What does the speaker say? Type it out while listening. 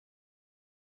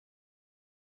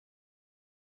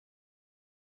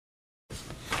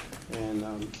And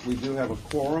we do have a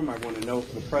quorum. I want to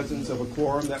note the presence of a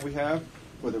quorum that we have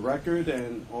for the record,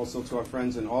 and also to our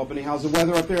friends in Albany. How's the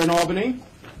weather up there in Albany?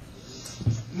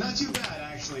 Not too bad,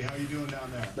 actually. How are you doing down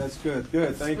there? That's good.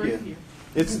 Good. Thank you.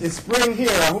 It's spring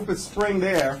here. I hope it's spring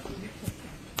there.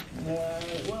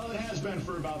 Well, it has been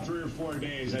for about 3 or 4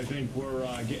 days. I think we're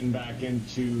getting back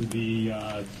into the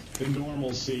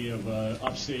normalcy of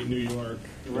upstate New York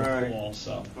Right. fall.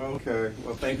 So. Okay.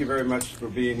 Well, thank you very much for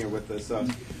being here with us.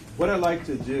 What I'd like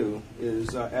to do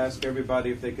is ask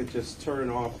everybody if they could just turn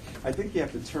off. I think you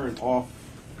have to turn off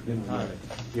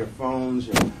your phones,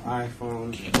 your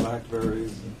iPhones, your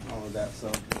Blackberries, and all of that.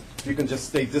 So if you can just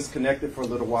stay disconnected for a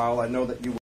little while. I know that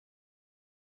you will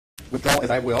withdraw, as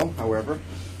I will, however.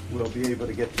 We'll be able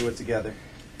to get through it together,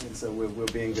 and so we'll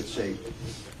be in good shape.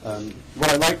 What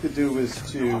I'd like to do is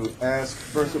to ask,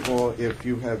 first of all, if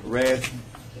you read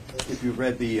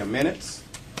the minutes.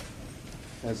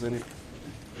 Has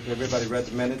everybody read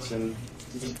the minutes, and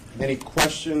any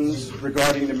questions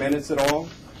regarding the minutes at all?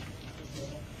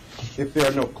 If there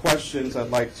are no questions,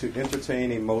 I'd like to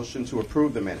entertain a motion to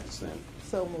approve the minutes then.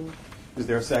 So moved. Is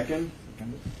there a second?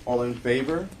 All in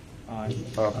favor? Aye.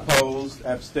 Opposed?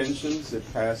 Abstentions? It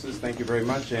passes. Thank you very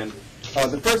much. And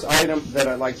the first item that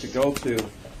I'd like to go to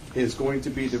is going to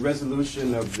be the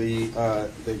resolution of the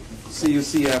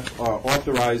CUCF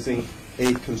authorizing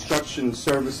a construction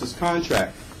services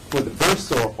contract for the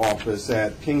Bursar office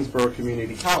at Kingsborough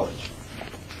Community College.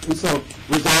 And so,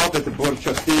 resolved that the Board of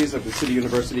Trustees of the City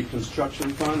University Construction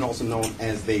Fund, also known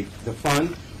as the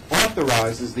fund,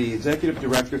 authorizes the Executive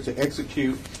Director to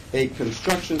execute a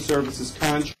construction services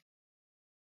contract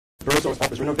for Bursar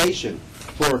office renovation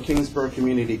for Kingsborough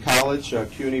Community College,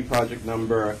 CUNY project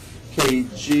number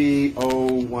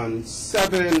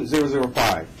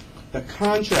KG017005. The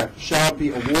contract shall be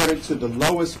awarded to the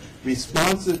lowest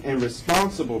responsive and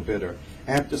responsible bidder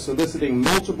after soliciting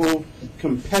multiple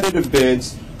competitive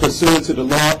bids pursuant to the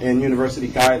law and university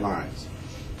guidelines.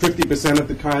 50% of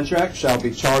the contract shall be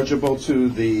chargeable to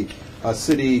the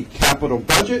city capital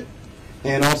budget,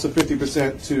 and also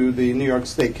 50% to the New York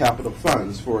State capital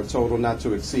funds, for a total not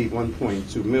to exceed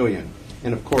 $1.2 million.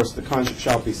 And of course, the contract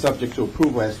shall be subject to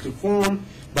approval as to form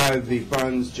by the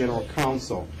fund's general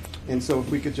counsel. And so if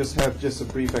we could just have just a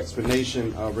brief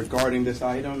explanation regarding this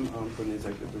item from the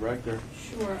Executive Director.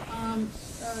 Sure.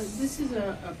 This is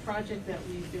a project that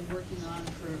we've been working on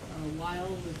for a while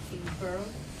with Kingsborough.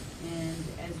 And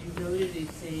as you noted,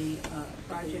 it's a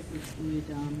project which would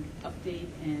update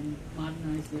and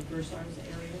modernize the Bursar's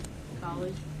area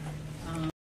college.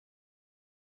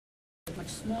 A much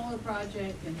smaller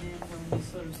project, and then when we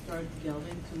sort of started to delve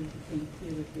into it, it became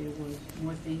clear that there was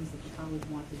more things that the college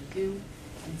wanted to do.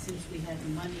 And since we had the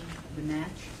money, the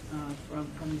match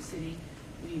from the city,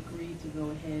 we agreed to go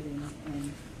ahead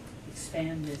and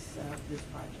expand this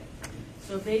project.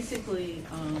 So basically,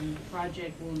 the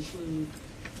project will include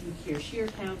new cashier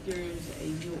counters, a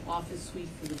new office suite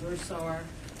for the Bursar,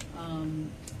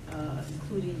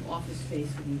 including office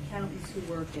space for the accountants who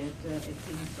work at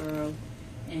Kingsborough,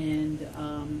 and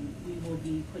we will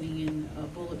be putting in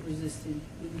bullet-resistant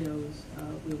windows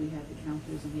where we have the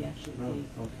counters and we actually pay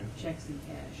checks and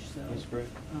cash. So that's great.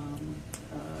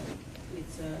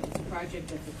 It's a project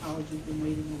that the college has been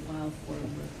waiting a while for,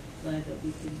 and we're glad that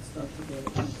we can start to do it.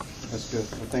 That's good.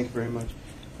 Well, thank you very much.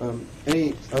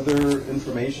 Any other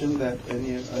information that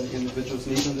any individuals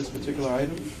need on this particular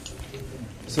item?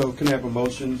 So can I have a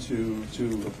motion to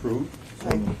approve?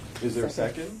 Is there a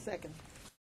second? Second.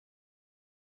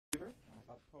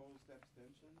 Opposed,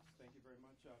 abstentions? Thank you very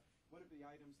much. One of the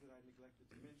items that I neglected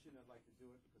to mention, I'd like to do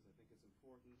it because I think it's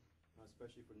important,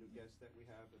 especially for new guests that we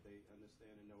have, that they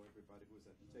understand and know everybody who's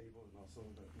at the table, and also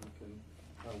that we can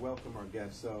welcome our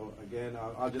guests. So again,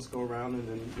 I'll just go around and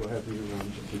then we'll have you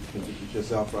introduce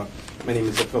yourself. My name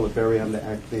is Philip Berry. I'm the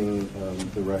acting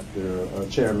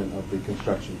chairman of the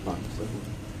construction fund. So.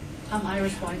 I'm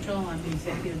Iris Weintraub. I'm the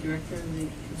executive director of the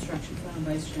construction fund and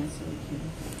vice chancellor of CUNY.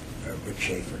 Rick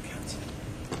Schaefer, counsel.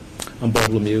 I'm Bob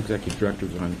Lemieux, executive director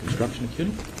of design and construction at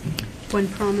CUNY. Gwen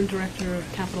Perlman, director of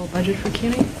capital budget for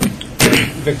CUNY.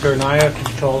 Victor Anaya,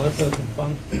 controller for the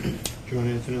fund. John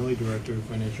Antonelli, director of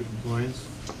financial compliance.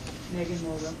 Megan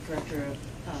Mulder, director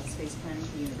of space planning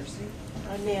for the university.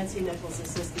 I'm Nancy Nichols,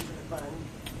 assistant for the fund.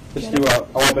 Let's do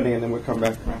Albany and then we'll come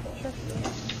back around. Sure.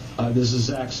 This is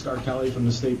Zach Scarkelli from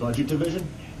the State Budget Division.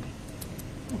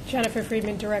 Jennifer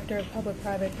Friedman, director of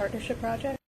public-private partnership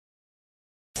project.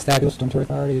 Stagos Stonetour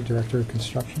Authority, director of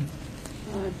construction.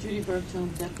 Judy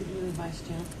Bergstone, deputy and vice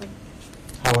chancellor.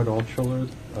 Howard Altschuler,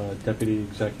 deputy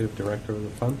executive director of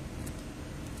the fund.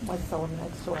 Mike Sullivan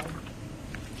next door.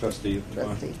 Trustee.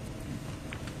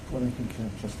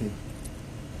 Trustee.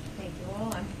 Thank you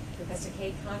all. I'm Professor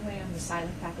Kate Conway. I'm the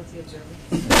silent faculty observer.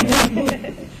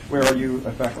 Where are you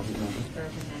a faculty member?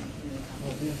 Urban and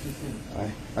Community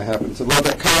College. I happen to love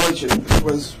that college. It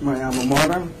was my alma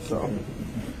mater, so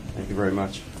thank you very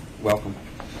much. Welcome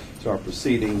to our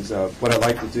proceedings. What I'd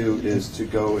like to do is to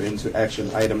go into action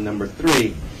item number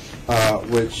 3,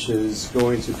 which is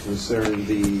going to concern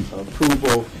the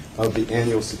approval of the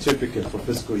annual certificate for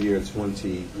fiscal year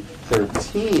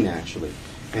 2013, actually.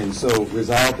 And so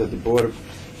resolved that the Board of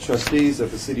Trustees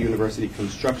of the City University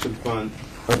Construction Fund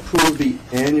approve the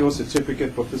annual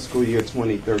certificate for fiscal year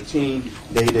 2013,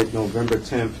 dated November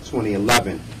 10th,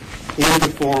 2011, in the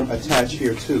form attached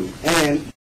hereto, and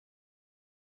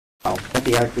that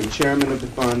the acting chairman of the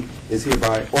fund is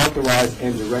hereby authorized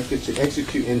and directed to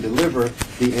execute and deliver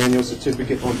the annual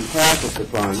certificate on behalf of the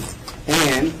fund,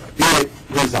 and be it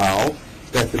resolved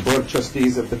that the Board of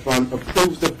Trustees of the fund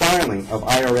approves the filing of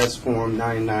IRS Form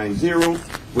 990,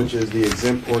 which is the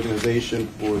exempt organization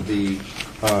for the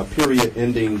period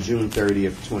ending June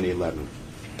 30th, 2011.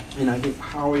 And I think,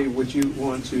 Howie, would you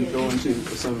want to go into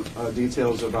some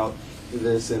details about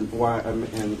this and why?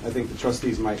 And I think the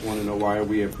trustees might want to know why are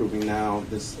we approving now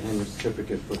this annual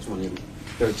certificate for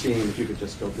 2013. If you could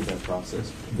just go through that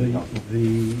process.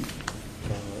 The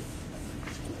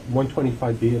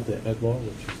 125B of the Ed Law,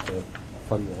 which is the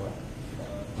fund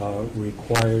law,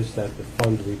 requires that the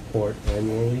fund report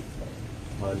annually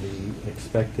on the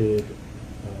expected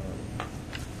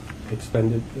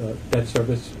expended debt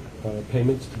service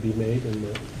payments to be made in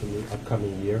the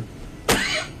upcoming year,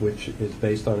 which is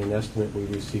based on an estimate we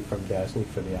received from DASNY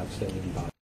for the outstanding bond.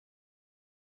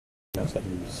 That's that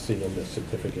you see in the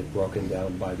certificate broken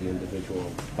down by the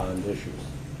individual bond issues.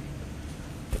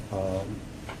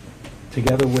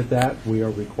 Together with that, we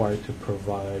are required to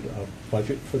provide a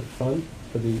budget for the fund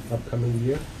for the upcoming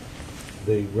year.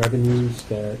 The revenues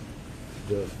that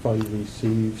the fund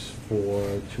receives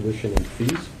for tuition and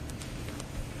fees,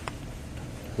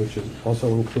 which is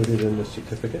also included in the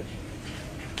certificate.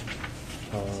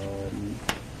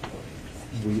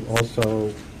 We also,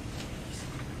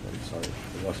 I'm sorry,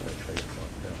 I lost my train of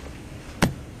thought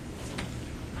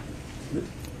now.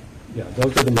 Yeah,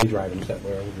 those are the major items that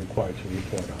we're required to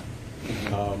report on.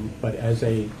 But as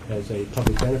a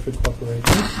public benefit corporation,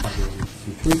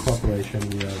 C3 corporation,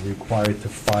 we are required to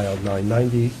file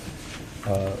 990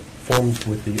 forms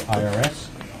with the IRS.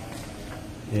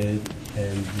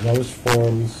 And those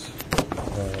forms,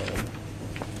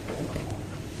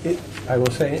 I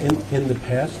will say, in the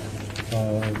past,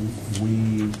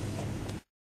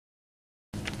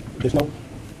 there's no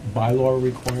bylaw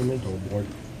requirement or board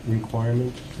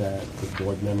requirement that the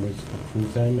board members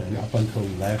approve them, and up until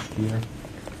last year,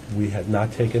 we had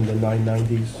not taken the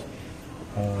 990s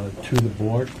to the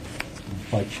board,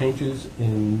 but changes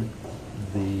in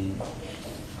the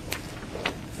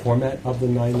format of the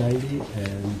 990,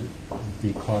 and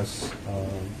because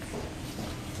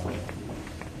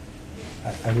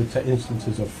I would say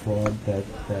instances of fraud that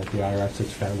the IRS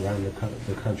has found around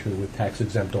the country with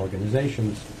tax-exempt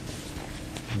organizations,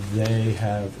 they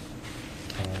have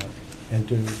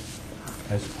entered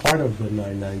as part of the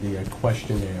 990 a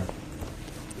questionnaire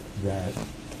that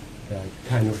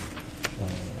kind of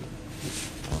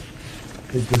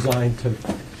is designed to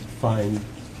find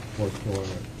or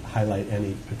highlight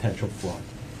any potential fraud.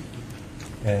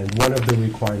 And one of the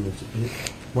requirements,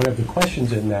 one of the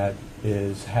questions in that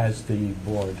is, has the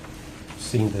board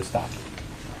seen this document?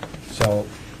 So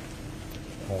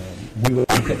we would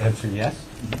like to answer yes,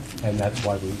 and that's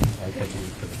why we are taking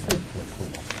it to the board for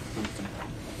approval.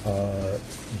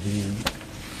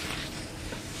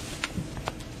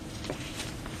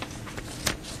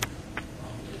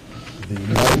 The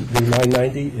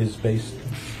 990 is based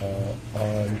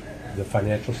on the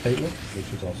financial statement,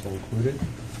 which is also included,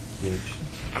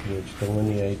 which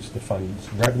delineates the fund's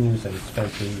revenues and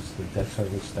expenses, the debt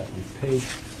service that we paid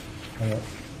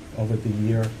over the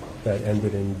year that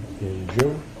ended in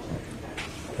June.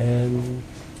 And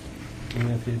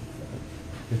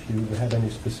if you have any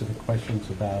specific questions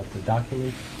about the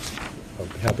document, I'll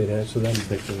be happy to answer them.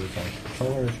 Victor is our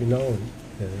controller, as you know.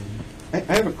 I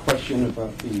have a question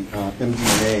about the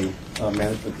MD&A,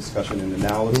 management discussion and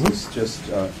analysis. Mm-hmm. Just,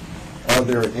 are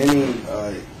there any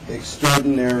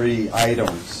extraordinary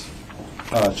items,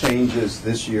 changes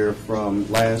this year from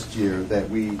last year that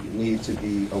we need to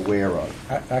be aware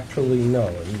of? Actually, no.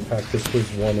 In fact, this was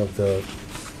one of the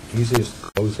easiest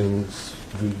closings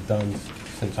we've done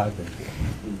since I've been here.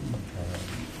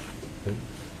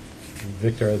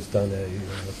 Victor has done a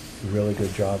really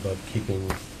good job of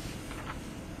keeping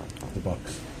the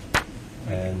books,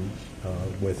 and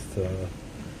with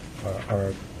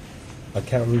our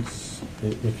accountants,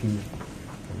 if you,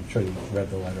 I'm sure you read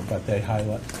the letter, but they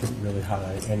didn't really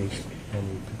highlight any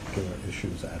particular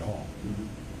issues at all.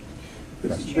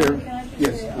 Can I just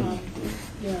Yes. say,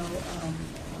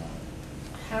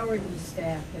 Howard and his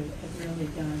staff have really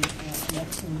done an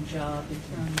excellent job in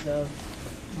terms of,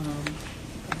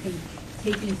 I think,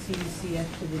 taking CUCF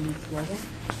to the next level,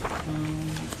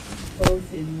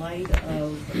 both in light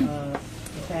of the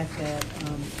fact that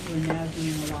we're now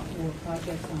doing a lot more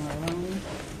projects on our own,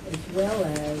 as well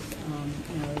as,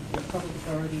 the public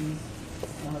authorities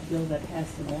bill that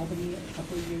passed in Albany a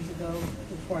couple of years ago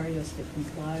required us to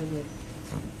comply with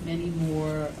many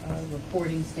more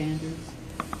reporting standards.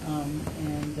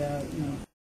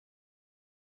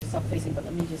 Self-facing, but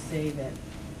let me just say that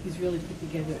he's really put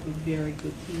together a very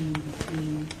good team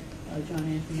between John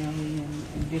Antonelli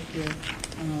and Victor.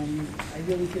 I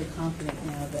really feel confident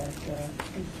now that,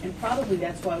 and probably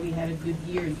that's why we had a good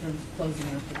year in terms of closing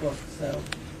out the book. So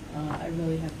I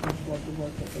really have to applaud the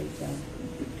work that they've done.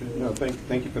 No,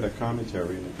 thank you for that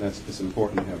commentary. And it's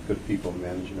important to have good people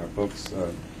managing our books.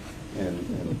 And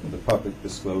the public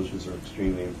disclosures are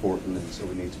extremely important, and so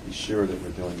we need to be sure that we're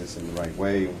doing this in the right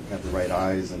way and have the right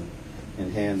eyes and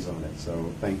hands on it.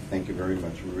 So thank you very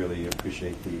much. We really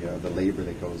appreciate the labor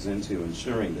that goes into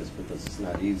ensuring this, because it's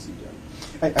not easy.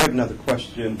 I have another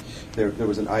question. There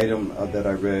was an item that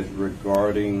I read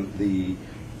regarding the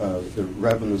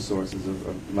revenue sources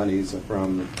of monies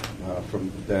from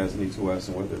DASNY to us,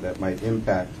 and whether that might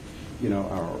impact,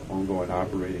 our ongoing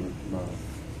operating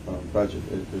budget.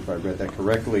 If I read that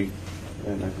correctly,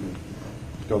 and I can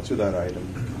go to that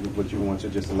item, would you want to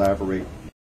just elaborate?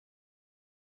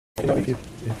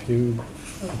 If you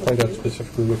point out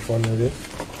specifically which one it is.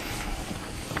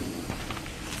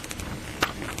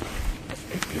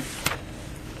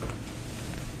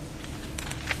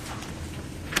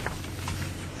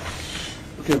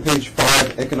 Okay, page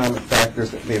 5, economic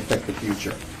factors that may affect the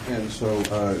future. And so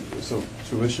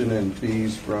tuition and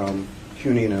fees from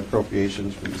CUNY and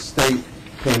appropriations from the state,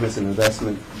 payments and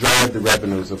investment drive the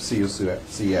revenues of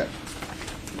CUCF.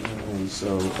 And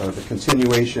so the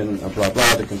continuation of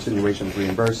the continuation of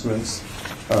reimbursements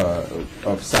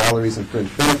of salaries and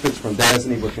fringe benefits from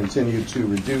DASNY will continue to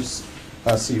reduce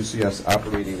CUCF's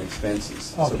operating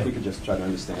expenses. Okay. So if we could just try to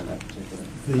understand that particularly.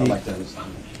 I'd like to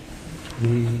understand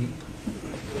that.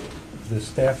 The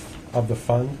staff of the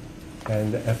fund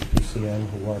and the FPCN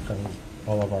who work on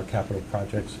all of our capital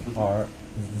projects are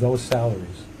those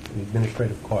salaries, the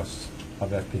administrative costs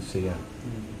of FPCN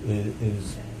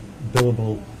is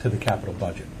billable to the capital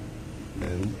budget.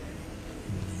 And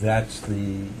that's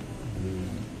the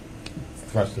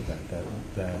thrust of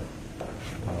that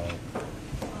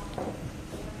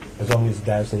as long as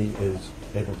DASNY is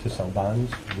able to sell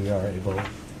bonds, we are able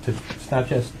to, it's not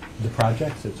just the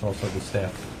projects, it's also the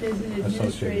staff There's an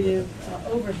associated with administrative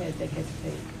overhead that gets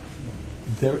paid.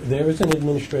 There is an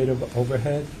administrative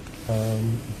overhead,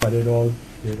 but it all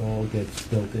gets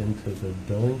built into the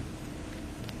billing.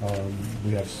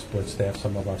 We have split staff.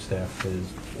 Some of our staff is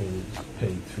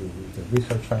paid through the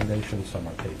Research Foundation, some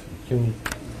are paid through CUNY.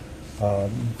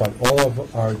 But all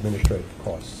of our administrative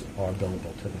costs are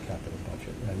billable to the capital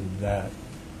budget, and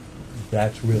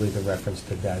that's really the reference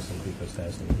to DASNY, because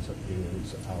DASNY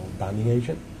is our bonding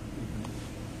agent,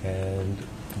 and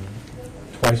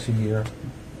twice a year,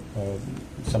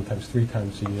 sometimes 3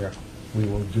 times a year, we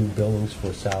will do billings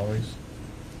for salaries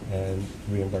and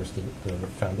reimburse the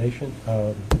foundation,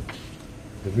 the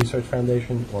Research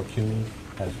Foundation or CUNY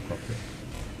as appropriate.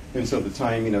 And so the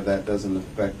timing of that doesn't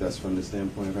affect us from the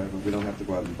standpoint of having, we don't have to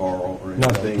go out and borrow or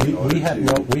anything. No,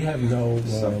 we have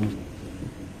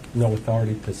no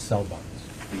authority to sell bonds.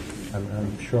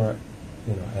 I'm sure,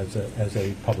 as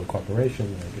a public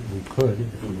corporation, we could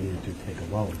if we needed to take a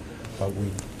loan, but we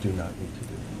do not need to do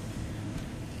that.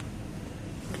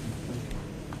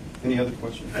 Any other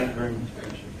questions? Thank you very much.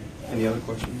 Any other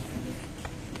questions?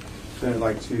 Then I'd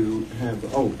like to have,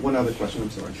 one other question, I'm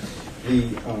sorry.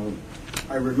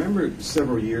 I remember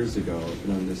several years ago, I've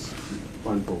known this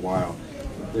fund for a while,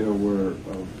 there were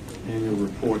annual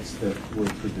reports that were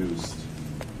produced.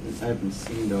 I haven't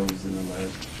seen those in the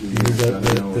last few years.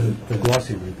 The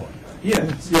glossy report.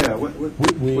 Yes, yeah.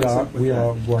 We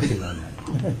are working on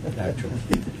that, actually.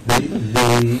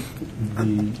 The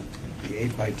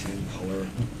 8x10 color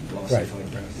glossy Right.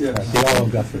 photographs. Yeah. The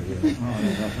Olive Guthrie,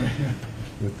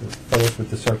 with the photos with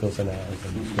the circles and arrows.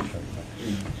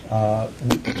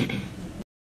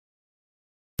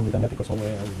 We've done that because all we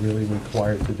are really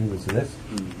required to do is this.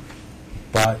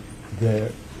 But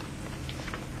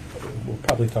we'll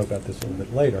probably talk about this a little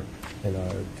bit later in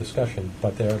our discussion,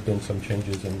 but there have been some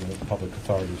changes in the public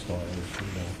authorities law, as you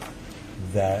know,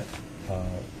 that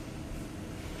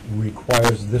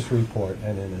requires this report,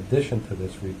 and in addition to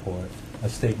this report, a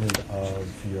statement of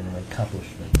your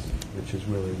accomplishments, which is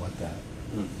really what that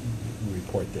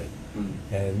report did.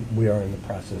 And we are in the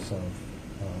process of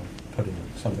putting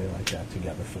something like that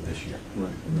together for this year.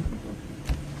 Right.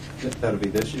 That'll be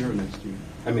this year or next year?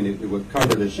 I mean, it would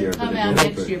cover this year. It'll come out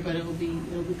next year, but it'll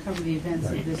cover the events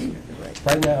of this year.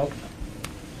 Right now,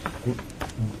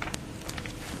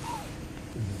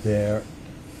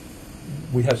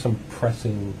 we have some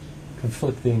pressing,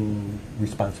 conflicting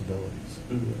responsibilities.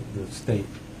 The state,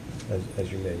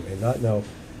 as you may not know,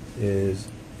 is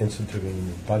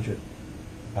instituting a budget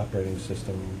operating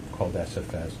system called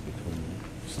SFS between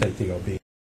state DOB.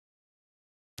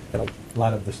 And a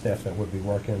lot of the staff that would be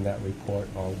working on that report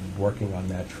are working on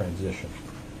that transition.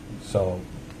 So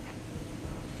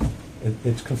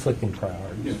it's conflicting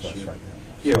priorities for us right now.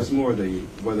 Yeah, it's more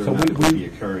whether or not it will be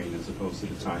occurring as opposed to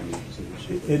the timing.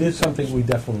 It is something we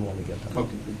definitely want to get done.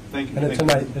 Okay, thank you. And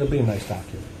it'll be a nice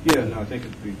document. Yeah, no, I think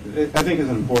it'd be good. I think it's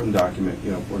an important document,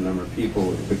 for a number of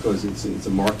people because it's a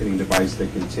marketing device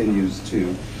that continues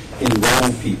to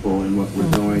enroll people in what we're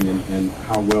doing and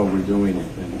how well we're doing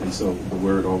it. And so the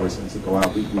word always has to go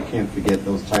out. We can't forget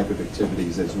those type of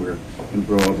activities as we're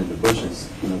embroiled in the bushes,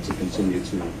 to continue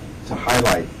to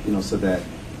highlight, so that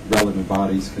relevant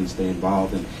bodies can stay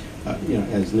involved. And,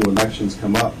 as new elections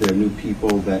come up, there are new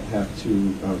people that have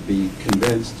to be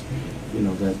convinced,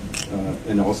 that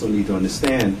and also need to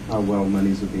understand how well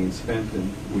monies are being spent,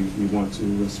 and we want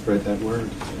to spread that word.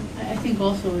 I think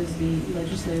also as the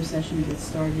legislative session gets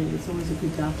started, it's always a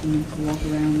good document to walk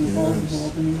around the halls of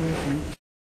Albany with. And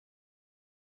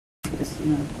because,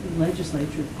 the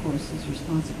legislature, of course, is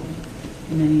responsible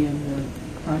for many of the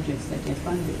projects that get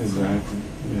funded. Exactly.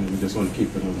 Yeah, we just want to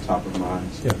keep it on top of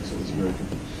mind. So, Yeah. so it's very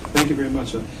good. Thank you very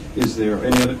much. Is there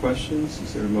any other questions?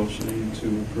 Is there a motion to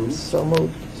approve? So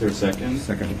moved. Is there a second?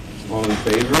 Second. All in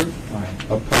favor? Aye.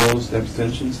 Opposed?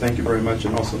 Abstentions? Thank you very much.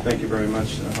 And also thank you very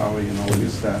much, Holly, and all of your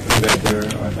staff back there.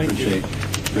 I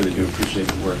really do appreciate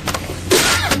the work.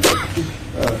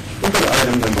 Look at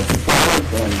item number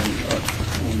 5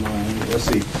 let's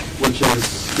see, which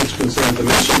concerns the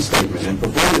mission statement and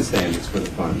performance standards for the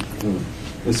fund.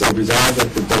 And so resolved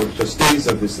that the Board of Trustees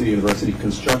of the City University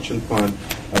Construction Fund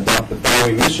adopt the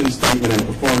following mission statement and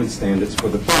performance standards for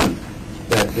the fund.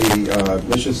 That the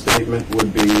mission statement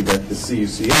would be that the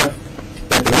CUCF,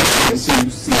 that the mission of the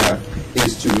CUCF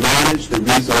is to manage the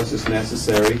resources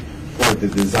necessary for the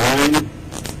design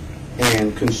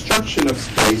and construction of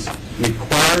space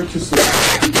required to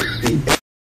support the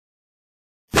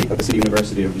of the City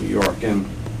University of New York. And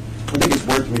I think it's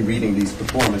worth me reading these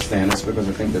performance standards because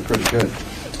I think they're pretty good.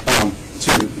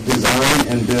 To design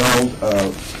and build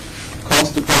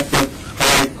cost-effective,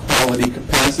 high-quality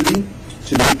capacity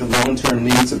to meet the long-term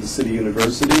needs of the City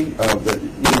University, of the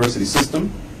university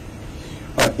system.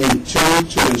 In turn,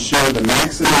 to ensure the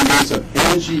maximum use of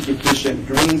energy-efficient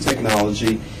green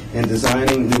technology in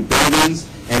designing new buildings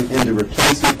and in the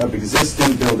replacement of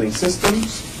existing building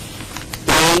systems.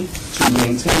 To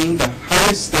maintain the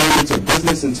highest standards of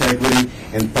business integrity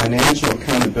and financial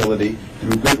accountability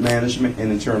through good management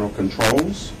and internal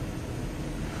controls.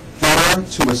 4,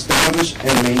 to establish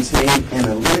and maintain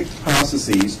analytic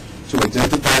processes to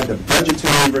identify the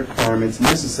budgetary requirements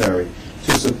necessary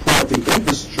to support the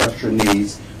infrastructure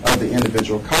needs of the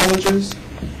individual colleges.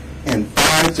 And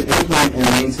 5, to implement and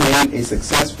maintain a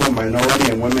successful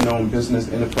minority and women-owned business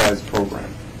enterprise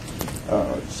program.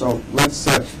 So let's,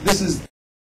 this is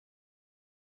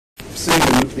seeing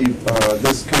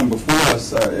this come before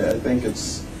us, I think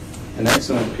it's an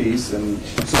excellent piece. And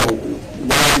so,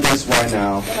 why this? Why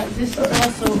now? This is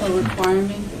also a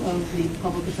requirement of the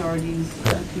Public Authorities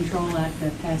Control Act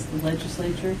that passed the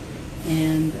legislature,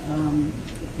 and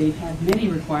they have many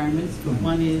requirements. But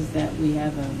one is that we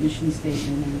have a mission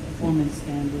statement and a performance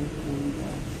standard. And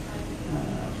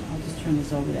I'll just turn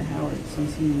this over to Howard, some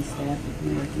senior staff have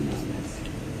been working on this.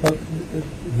 Well,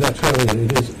 that's really,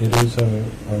 it is a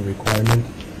requirement.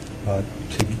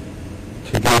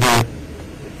 Together,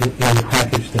 in the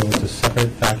package, there was a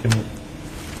separate document,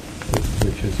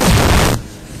 which is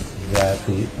that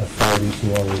the authorities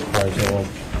law requires all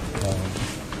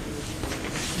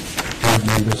board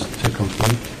members to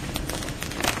complete.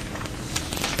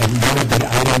 And one of the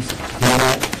items in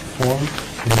that form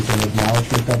is an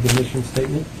acknowledgement of the mission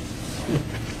statement.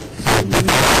 So, you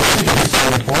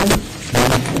sign the form.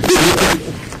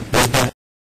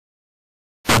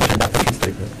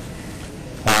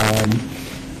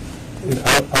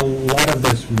 A lot of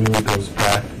this really goes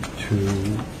back to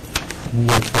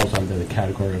what falls under the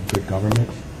category of good government,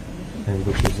 and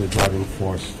which is the driving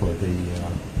force for the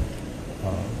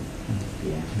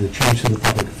the change to the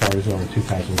public authorities law in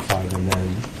 2005, and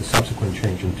then the subsequent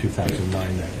change in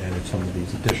 2009 that added some of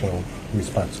these additional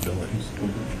responsibilities.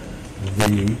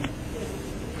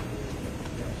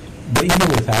 But even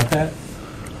without that,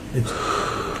 it's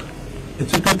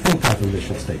a good thing to have a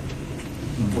mission statement.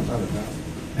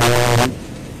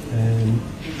 And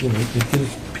you know, it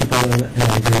gives people an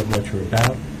idea of what you're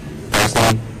about.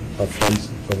 Leslie, our friends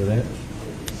over there,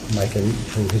 Mike and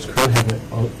his crew have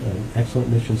an excellent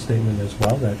mission statement as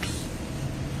well. That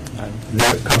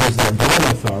covers their building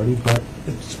authority, but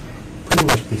it's pretty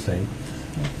much the same.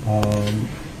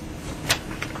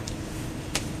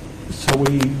 So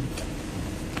we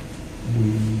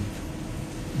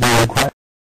require,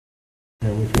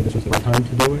 and we feel this was the right time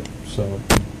to do it, so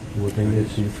we're bringing it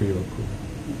to you for your approval.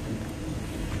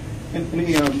 And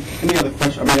any other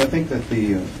questions? I mean, I think that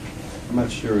I'm not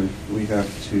sure if we have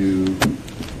to,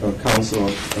 counsel,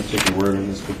 I'll take a word on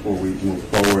this before we move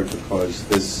forward, because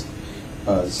this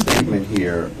statement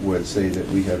here would say that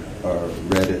we have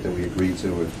read it, that we agreed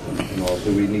to it, and all.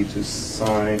 Do we need to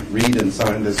read and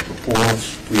sign this before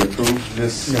we approve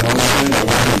this motion, or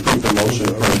we approve the motion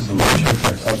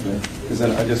first? Okay. Because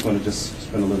then I just want to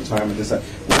spend a little time with this.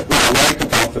 What I like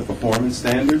about the performance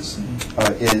standards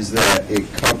is that it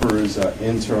covers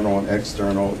internal and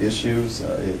external issues.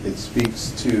 It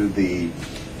speaks to the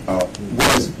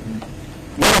what is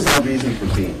our reason for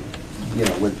being. You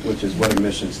know, which is what a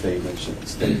mission statement should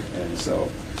state. And so,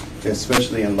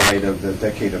 especially in light of the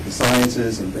decade of the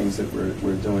sciences and things that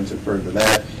we're doing to further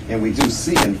that, and we do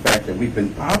see, in fact, that we've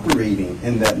been operating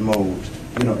in that mode,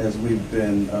 you know, as we've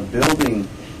been building,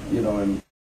 you know, and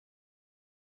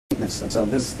so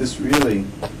this really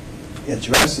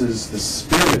addresses the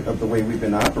spirit of the way we've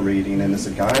been operating, and it's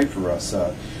a guide for us.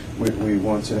 We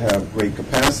want to have great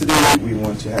capacity. We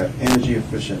want to have energy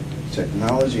efficient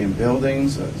technology in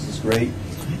buildings. This is great.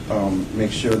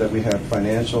 Make sure that we have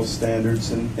financial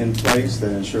standards in place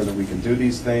that ensure that we can do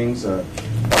these things,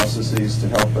 processes to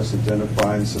help us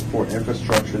identify and support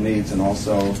infrastructure needs, and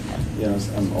also, you know,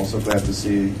 I'm also glad to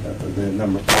see the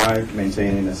number 5,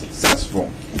 maintaining a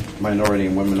successful minority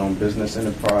and women-owned business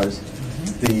enterprise.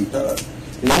 The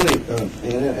only,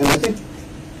 and I think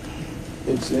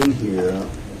it's in here,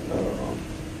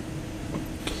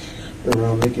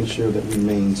 around making sure that we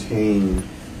maintain,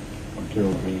 I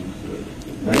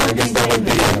guess that would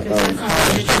be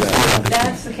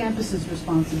that's the campus's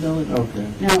responsibility. Okay.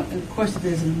 Now, of course, if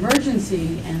there's an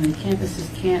emergency and the campuses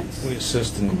can't, We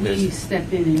assist in the we business.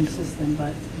 step in and assist them,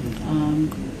 but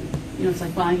you know, it's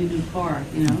like buying a new car,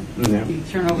 you know. Yeah. You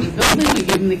turn over the building, you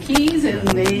give them the keys, and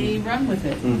they run with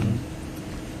it. Mm-hmm.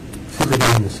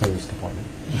 Typically in the service department.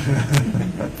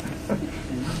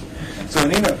 So,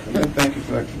 Anita, thank you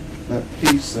for that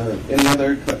piece.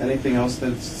 Anything else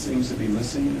that seems to be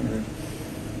missing, or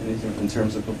anything in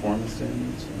terms of performance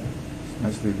standards?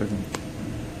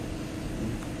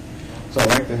 So I'd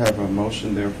like to have a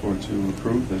motion, therefore, to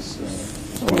approve this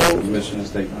mission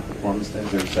statement performance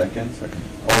standards. Second.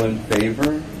 All in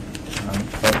favor?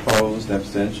 Opposed?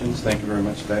 Abstentions? Thank you very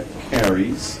much. That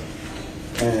carries.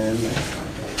 And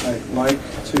I'd like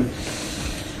to...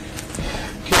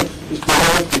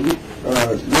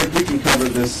 we can cover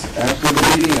this after the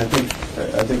meeting.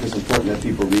 I think it's important that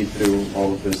people read through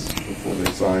all of this before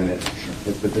they sign it.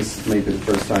 But this may be the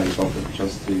first time both of the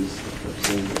trustees have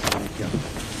seen this. Yeah.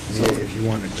 So if you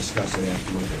want to discuss it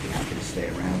afterwards, I'd be happy to stay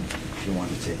around. If you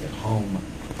want to take it home,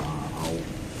 I'll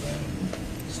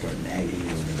start nagging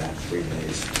you in about 3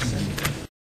 days.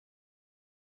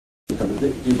 Do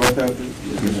you both have it?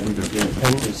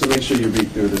 Yeah. So make sure you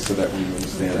read through this so that we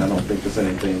understand. I don't think there's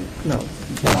anything. No.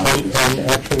 And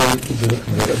actually,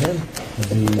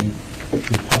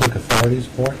 the Public Authorities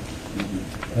Board,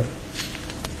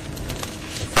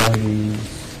 Authorities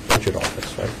Budget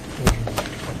Office, right?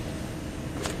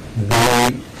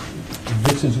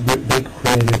 They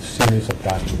created a series of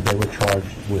documents. They were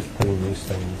charged with putting these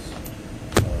things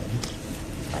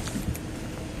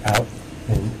out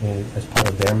as part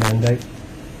of their mandate.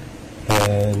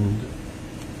 And,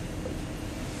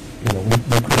 you know, we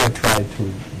could have tried to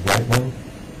write one,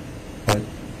 but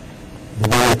the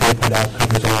one that they put out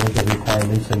covers all of the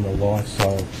requirements in the law,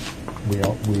 so we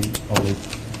only,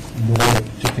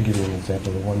 just to give you an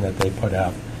example, the one that they put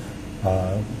out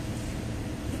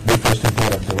refers to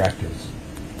Board of Directors,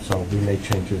 so we made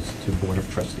changes to Board of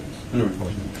Trustees. And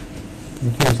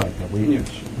things like that. We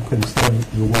could, instead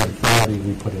of the word authority,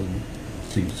 we put in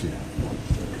CUCF,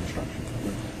 construction.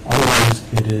 Otherwise,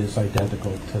 it is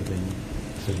identical to the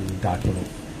document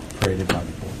created by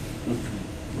the board.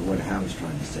 But what Howard's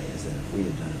trying to say is that if we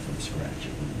had done it from scratch,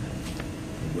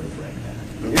 we would have read that.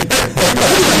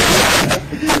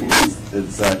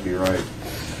 exactly right.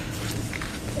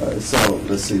 So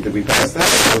let's see, did we pass that?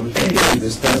 Yeah,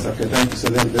 this passed. Okay, thank you. So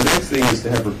then the next thing is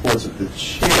to have reports of the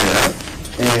chair.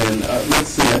 And let's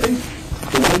see, I think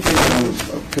the one thing that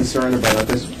I'm concerned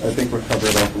about, I think we're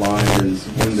covered offline, is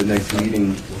when the next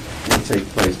meeting will take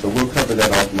place. But we'll cover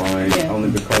that offline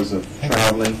only because of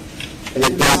traveling. And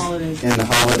the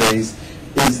holidays.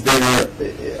 Is there,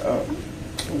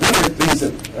 one of the things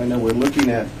that I know we're looking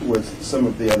at with some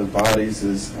of the other bodies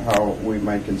is how we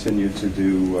might continue to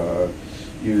do,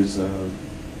 use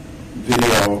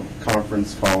video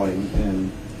conference calling.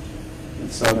 And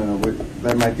so I don't know,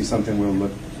 that might be something we'll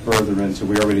look further into.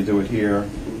 We already do it here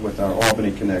with our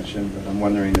Albany connection, but I'm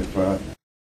wondering if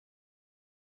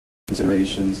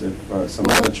considerations if some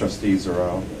other trustees are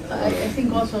out. I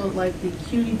think also like the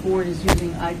CUNY board is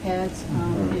using iPads.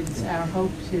 It's our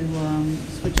hope to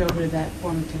switch over to that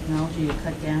form of technology to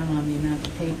cut down on the amount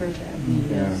of paper that we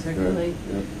circulate.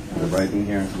 The writing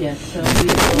here. Yes, so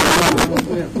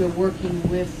we're working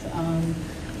with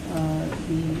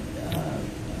the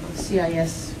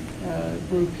CIS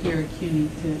group here at CUNY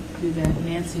to do that.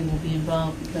 Nancy will be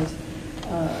involved because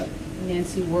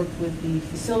Nancy worked with the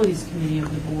facilities committee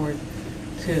of the board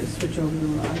to switch over to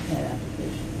an iPad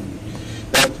application.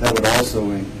 That would also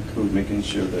include making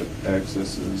sure that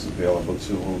access is available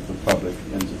to the public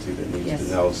entity that needs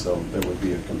to know, so there would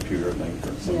be a computer link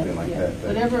or something like that.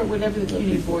 Whatever the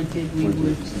CUNY board did, we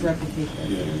would replicate that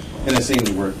there as well. And it seemed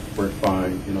to work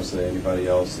fine, so anybody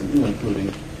else, and,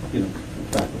 including,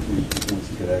 faculty who wants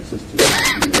to get access to it,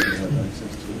 have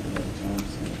access to it at other times.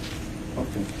 So.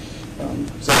 Okay.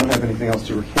 So I don't have anything else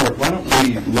to report. Why don't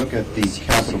we look at the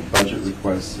capital budget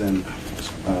requests and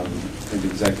maybe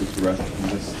Executive Director can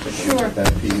just take a look at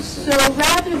that piece. So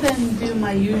rather than do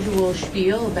my usual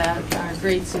spiel about our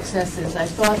great successes, I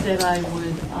thought that I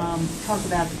would talk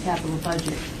about the capital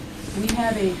budget. We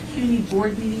have a CUNY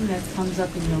board meeting that comes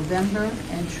up in November,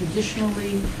 and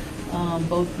traditionally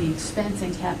both the expense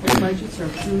and capital budgets are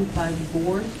approved by the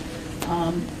board.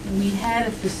 We had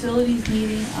a facilities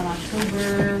meeting on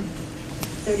October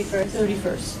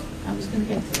 31st. I was going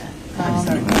to get to that. I'm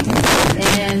sorry.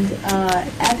 And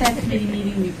at that committee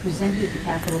meeting, we presented the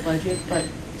capital budget, but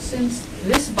since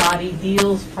this body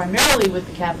deals primarily with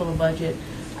the capital budget,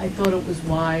 I thought it was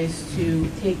wise to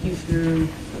take you through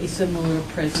a similar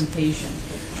presentation.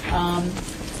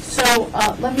 So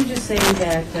let me just say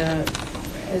that,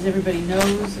 as everybody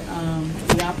knows,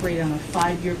 we operate on a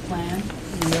 5-year plan.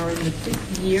 We are in the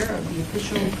 5th year of the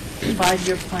official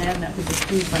 5-year plan that was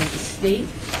approved by the state,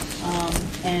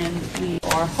 and we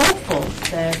are hopeful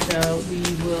that we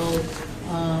will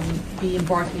be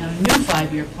embarking on a new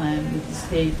 5-year plan with the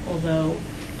state, although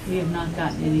we have not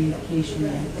gotten any indication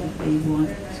yet that they want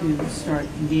to start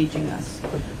engaging us.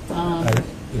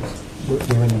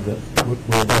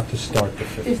 We're about to start the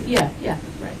 5th. Yeah,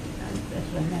 right. That's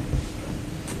what I meant.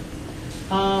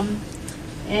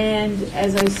 And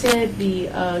as I said, the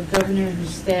governor and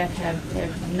his staff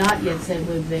have not yet said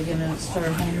whether they're going to start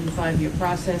a whole new 5-year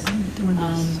process.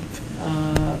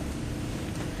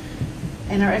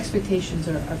 And our expectations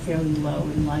are fairly low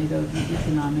in light of the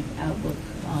economic outlook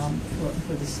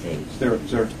for the state. Is there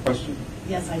a question?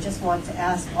 Yes, I just want to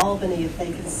ask Albany if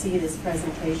they can see this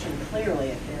presentation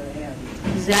clearly at their end.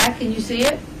 Zach, can you see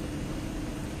it?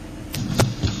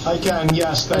 I can,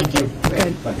 yes, thank you.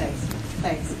 Good.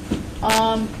 Thanks.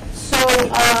 So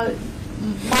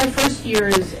my first year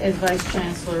as Vice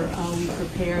Chancellor, we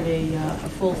prepared a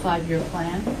full 5-year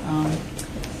plan,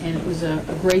 and it was a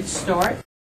great start.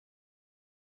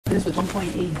 This was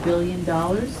 $1.8 billion,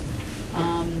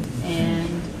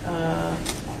 and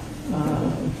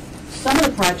some of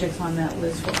the projects on that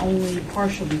list were only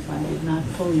partially funded, not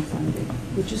fully funded,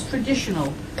 which is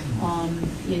traditional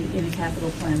in a capital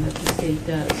plan that the state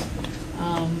does.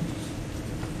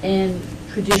 And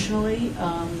traditionally,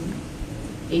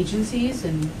 agencies,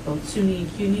 and both SUNY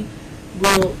and CUNY,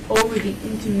 will, over the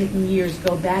intermittent years,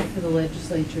 go back to the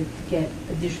legislature to get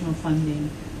additional funding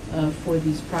for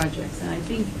these projects. And I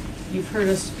think you've heard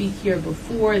us speak here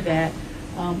before that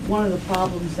one of the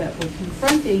problems that we're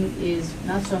confronting is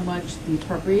not so much the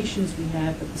appropriations we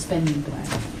have, but the spending plan,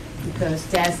 because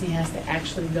DASNY has to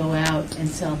actually go out and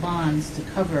sell bonds to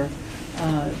cover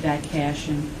that cash.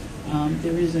 And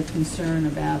there is a concern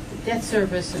about the debt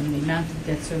service and the amount of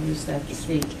debt service that the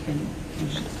state can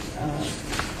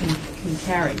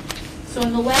carry. So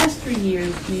in the last 3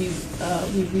 years,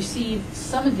 we've received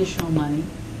some additional money.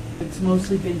 It's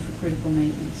mostly been for critical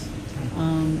maintenance.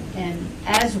 And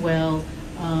as well,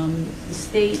 the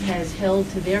state has held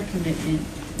to their commitment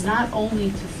not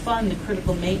only to fund the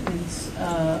critical maintenance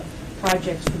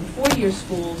projects for the 4-year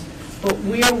schools, But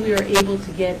where we are able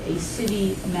to get a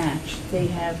city match, they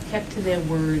have kept to their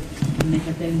word, and they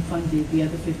have then funded the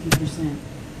other 50%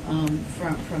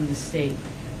 from the state.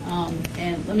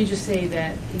 And let me just say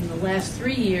that in the last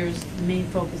 3 years, the main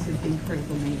focus has been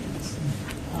critical maintenance.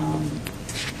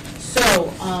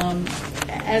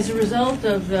 As a result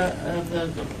of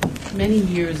the many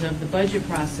years of the budget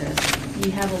process, we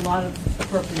have a lot of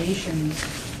appropriations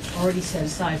already set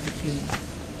aside for CUNY.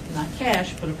 Not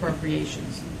cash, but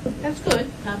appropriations. That's good,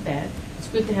 not bad. It's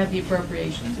good to have the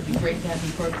appropriations. It'd be great to have the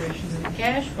appropriations in the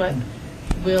cash, but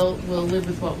we'll live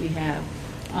with what we have.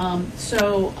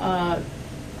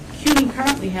 CUNY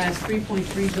currently has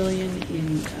 $3.3 billion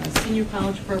in senior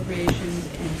college appropriations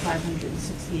and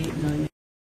 $568 million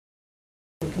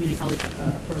for community college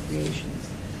appropriations.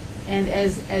 And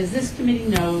as this committee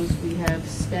knows, we have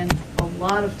spent a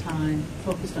lot of time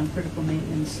focused on critical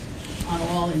maintenance on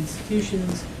all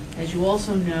institutions. As you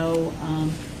also know,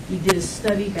 we did a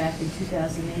study back in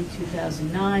 2008,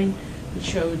 2009, which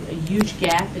showed a huge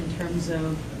gap in terms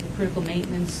of the critical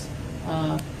maintenance,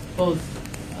 both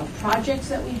projects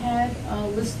that we had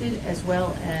listed as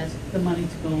well as the money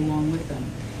to go along with them.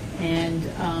 And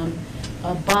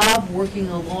Bob, working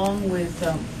along with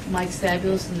Mike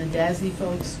Stabulus and the DASNY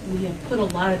folks, we have put a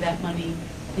lot of that money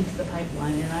into the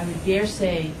pipeline. And I would dare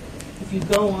say, if you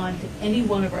go on to any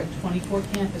one of our 24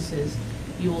 campuses,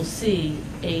 you will see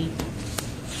a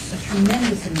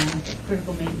tremendous amount of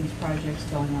critical maintenance projects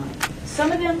going on.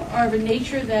 Some of them are of a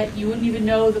nature that you wouldn't even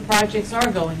know the projects are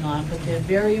going on, but they're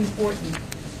very important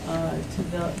to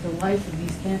the life of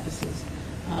these campuses.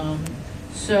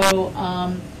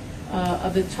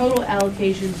 Of the total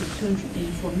allocations of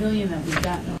 $284 million that we've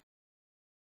gotten over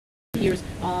years,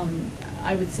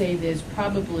 I would say there's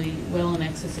probably well in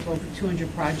excess of over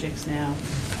 200 projects now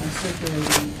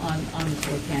circulating on the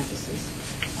 4 campuses.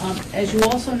 As you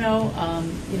also know,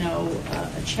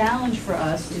 a challenge for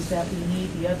us is that we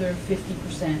need the other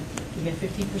 50%. We get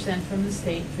 50% from the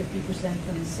state, 50%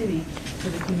 from the city for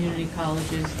the community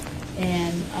colleges.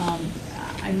 And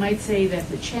I might say that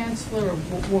the chancellor,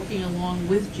 working along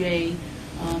with Jay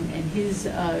and his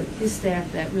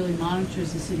staff that really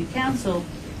monitors the city council,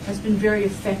 has been very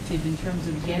effective in terms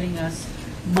of getting us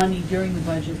money during the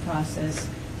budget process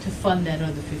to fund that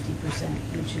other 50%,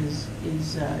 which is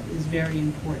very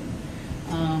important.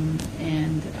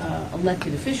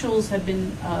 Elected officials have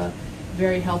been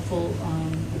very helpful.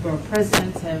 The borough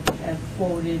presidents have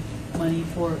forwarded money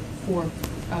for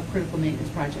critical maintenance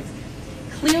projects.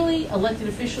 Clearly, elected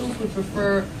officials would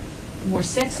prefer more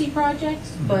sexy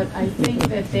projects, but I think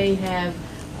that they have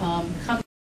come to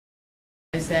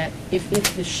realize that if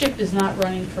the ship is not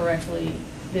running correctly,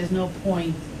 there's no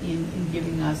point in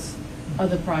giving us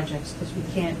other projects because we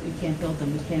can't build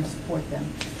them, we can't support them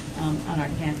on our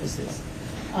campuses.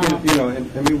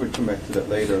 And we would come back to that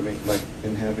later. I mean, like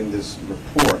in having this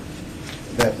report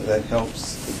that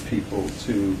helps people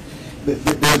to.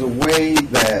 There's a way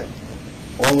that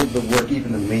all of the work,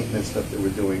 even the maintenance stuff that we're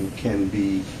doing, can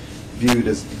be viewed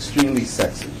as extremely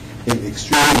sexy, and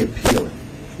extremely appealing.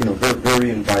 Very, very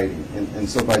inviting. And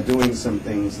so by doing some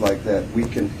things like that, we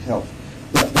can help.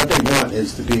 What they want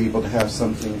is to be able to have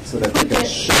something so that they can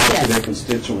show to their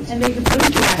constituents. And they can put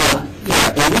it back on.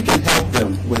 Yeah, and we can help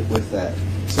them with that.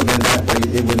 So then that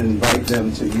way it would invite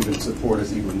them to even support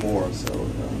us even more. So.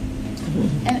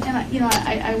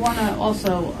 I want to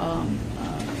also,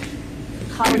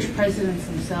 the college presidents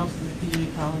themselves and the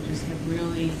community colleges have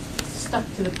really stuck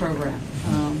to the program.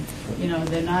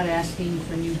 They're not asking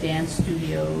for new dance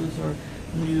studios or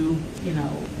new,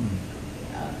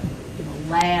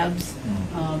 labs.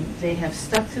 They have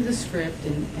stuck to the script,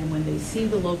 and when they see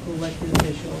the local elected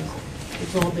officials,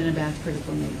 it's all been about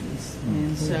critical maintenance.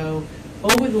 And so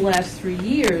over the last 3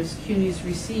 years, CUNY has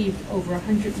received over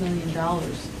 $100 million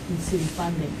in city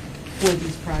funding for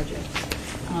these projects.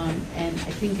 And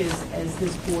I think as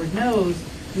this board knows,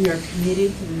 we are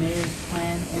committed to the Mayor's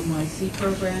Plan NYC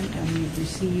program, and we've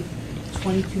received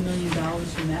 $22 million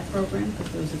from that program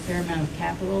because there was a fair amount of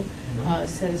capital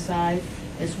set aside,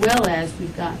 as well as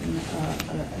we've gotten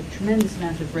a tremendous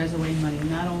amount of resume money,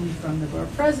 not only from the borough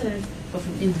president, but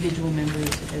from individual members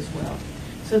as well.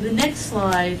 So the next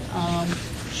slide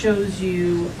shows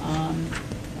you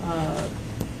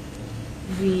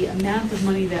the amount of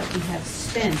money that we have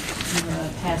spent in the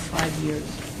past 5 years,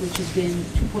 which has been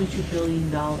 $2.2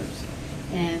 billion.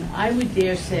 And I would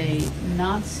dare say,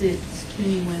 not since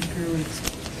CUNY went through its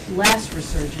last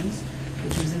resurgence,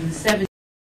 which was in the 70s,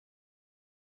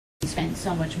 spent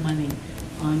so much money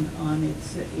on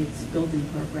its building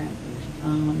program.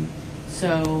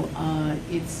 So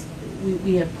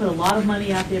we have put a lot of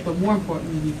money out there, but more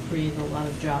importantly, we've created a lot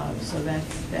of jobs. So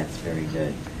that's very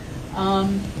good.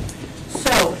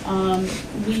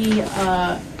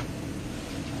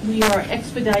 We are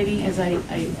expediting, as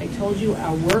I told you,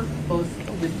 our work both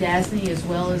with DASNY as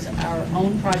well as our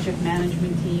own project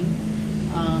management team.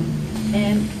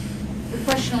 And the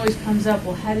question always comes up,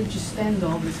 well, how did you spend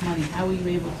all this money? How were you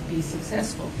able to be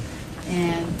successful?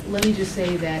 And let me just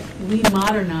say that we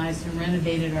modernized and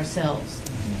renovated ourselves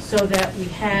so that we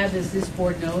have, as this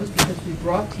board knows, because we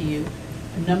brought to you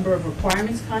a number of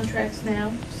requirements contracts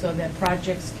now so that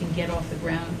projects can get off the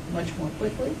ground much more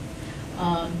quickly.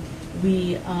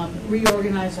 We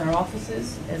reorganized our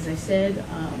offices. As I said,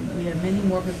 we have many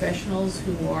more professionals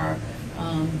who are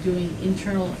doing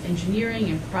internal engineering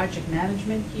and project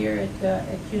management here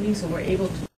at CUNY, so we're able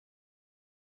to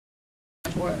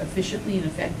more efficiently and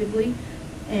effectively.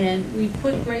 And we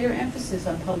put greater emphasis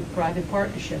on public-private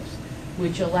partnerships,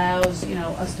 which allows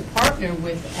us to partner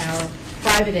with our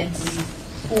private entities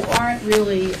who aren't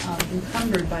really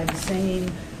encumbered by the same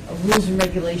rules and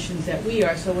regulations that we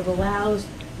are. So it allows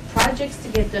projects to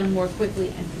get done more quickly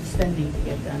and for spending to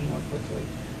get done more quickly.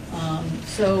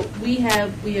 So we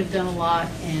have done a lot,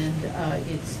 and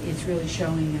it's really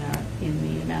showing in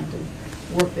the amount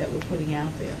of work that we're putting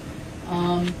out there.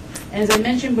 As I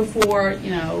mentioned before,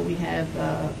 we have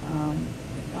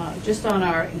just on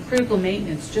our critical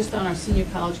maintenance, just on our senior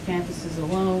college campuses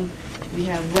alone, we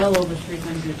have well over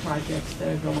 300 projects that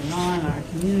are going on. Our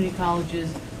community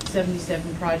colleges,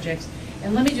 77 projects.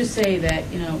 And let me just say that,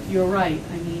 you're right.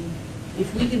 I mean,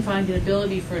 if we can find an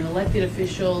ability for an elected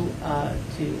official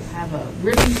to have a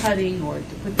ribbon cutting or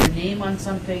to put their name on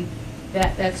something,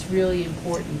 that's really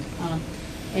important.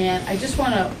 And I just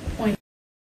want to point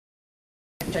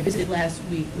out, which I visited last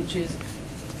week, which is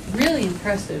really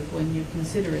impressive when you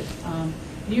consider it.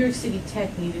 New York City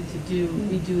Tech needed to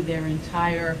redo their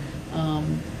entire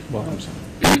the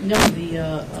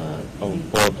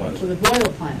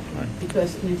boiler plant,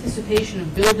 because in anticipation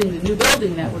of building the new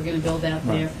building that we're going to build out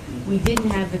there, we didn't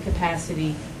have the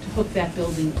capacity to hook that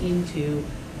building into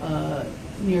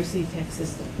New York City Tech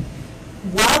system.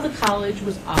 While the college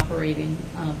was operating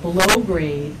below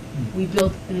grade, we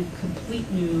built a complete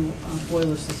new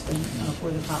boiler system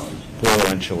for the college. Boiler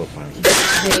and chiller plant.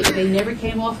 They never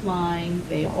came offline.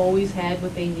 They always had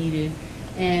what they needed.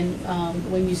 And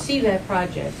when you see that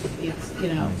project, it's,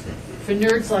 for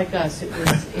nerds like us,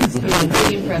 it's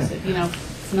really impressive.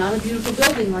 It's not a beautiful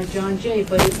building like John Jay,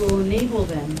 but it will enable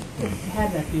them to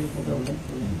have that beautiful building.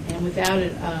 And without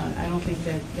it, I don't think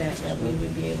that we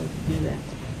would be able to do that.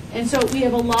 And so we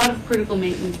have a lot of critical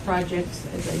maintenance projects,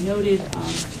 as I noted,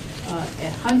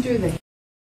 at Hunter, the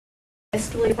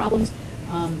escalator problems.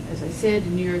 As I said,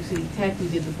 in New York City Tech, we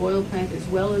did the boiler plant, as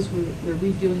well as we're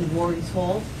redoing Voorhees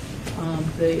Hall.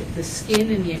 The skin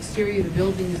and the exterior of the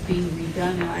building is being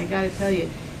redone, and I got to tell you,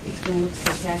 it's going to look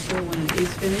spectacular when it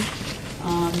is finished.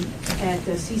 At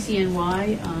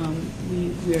CCNY,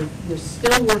 we're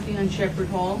still working on Shepherd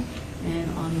Hall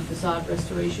and on the facade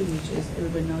restoration, which, as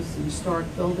everybody knows, is an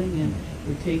historic building, and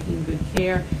we're taking good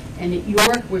care. And at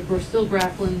York, we're still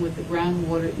grappling with the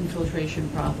groundwater infiltration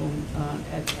problem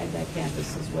at that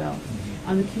campus as well.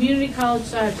 On the community college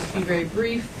side, just to be very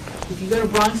brief, if you go to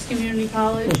Bronx Community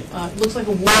College, it looks like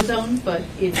a war zone, but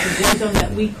it's a war zone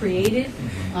that we created.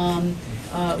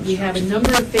 We have a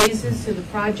number of phases to the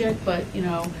project, but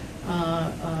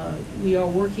we are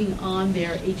working on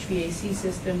their HVAC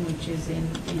system, which is in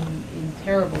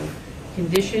terrible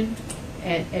condition.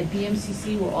 At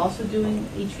BMCC, we're also doing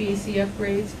HVAC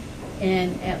upgrades.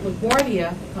 And at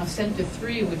LaGuardia, Center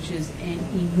 3, which is an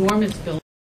enormous building,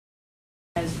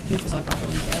 as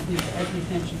we've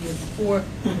mentioned here before,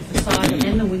 the facade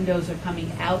and the windows are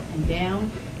coming out and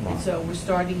down. And so we're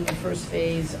starting the first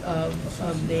phase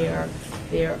of their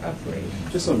upgrade.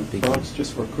 Just on Bronx,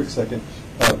 just for a quick second,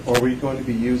 are we going to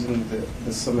be using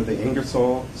some of the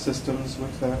Ingersoll systems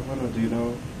with that one, or do you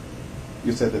know?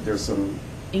 You said that there's some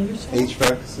Ingersoll?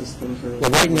 HVAC systems. Well,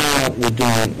 right now we're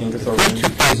doing Ingersoll. the first two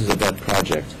phases of that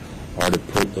project are to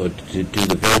do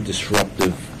the very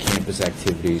disruptive campus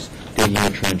activities, digging the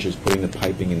trenches, putting the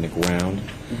piping in the ground,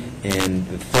 and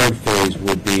the third phase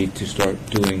would be to start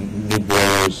doing new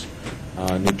boilers,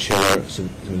 new chiller, some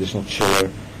additional chiller,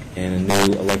 and a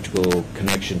new electrical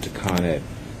connection to Con Ed.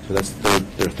 So that's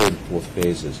their third and fourth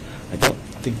phases. I don't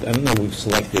know we've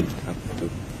selected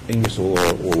Ingersoll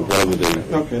or whatever the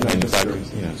manufacturer,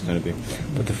 it's going to be.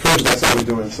 But the first, that's how we're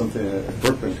doing something at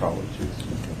Brooklyn College.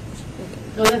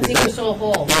 No, that's Ingersoll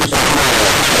Hall.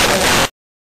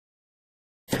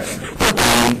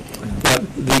 But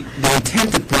the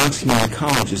intent at Bronx Community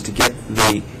College is to get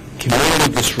the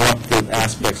community disruptive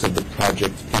aspects of the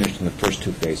project finished in the first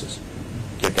 2 phases.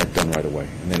 Get that done right away,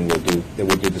 and then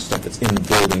we'll do the stuff that's in the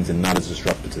buildings and not as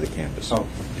disruptive to the campus. Oh.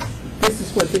 This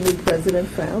is what the new president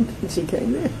found when she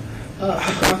came there.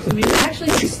 Approximately. Actually,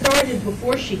 she started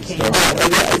before she came.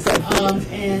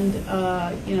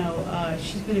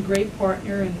 She's been a great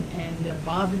partner, and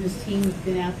Bob and his team have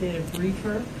been out there to brief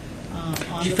her on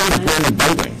She the found a plan. brand new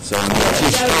building, so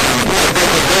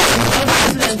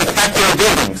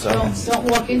Don't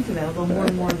walk into that, although more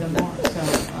and more of them are.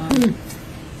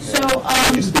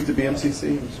 Did you speak to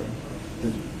BMCC? I'm sorry.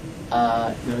 Did you?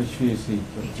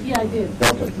 Yeah, I did.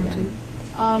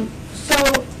 So,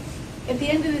 at the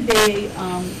end of the day,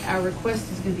 our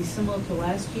request is going to be similar to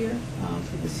last year.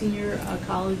 For the senior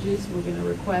colleges, we're going to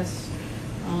request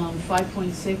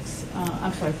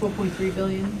 $4.3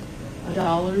 billion,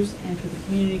 and for the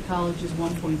community colleges,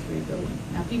 $1.3 billion.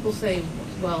 Now, people say,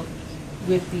 well,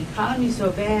 with the economy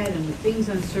so bad and with things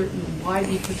uncertain, why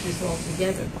do you put this all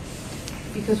together?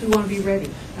 Because we want to be ready.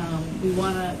 We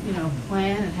want to,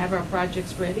 plan and have our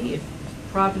projects ready. If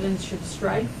Providence should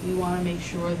strike, we want to make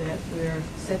sure that we're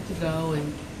set to go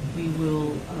and we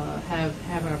will have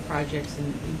our projects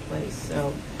in place.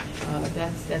 So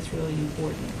that's really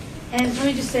important. And let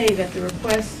me just say that the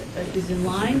request is in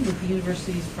line with the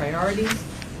university's priorities.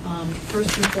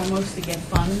 First and foremost, to get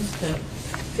funds to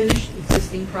finish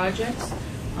existing projects.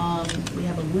 We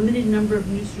have a limited number of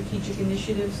new strategic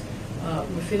initiatives.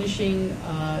 We're finishing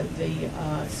the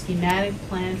schematic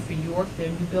plan for York, their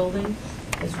new building,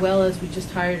 as well as we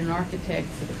just hired an architect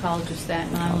for the College of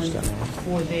Staten Island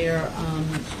for their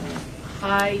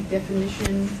high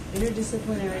definition,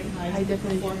 Interdisciplinary high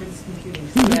definition performance computing.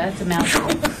 Yeah, that's a mouthful.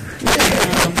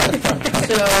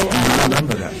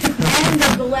 And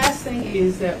the last thing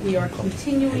is that we are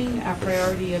continuing our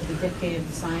priority of the Decade of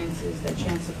the Sciences that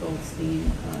Chancellor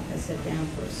Goldstein has set down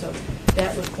for us. So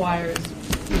that requires,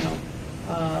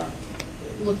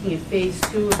 looking at phase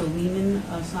 2 of the Lehman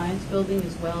Science Building,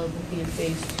 as well as looking at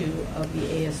phase 2 of the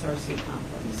ASRC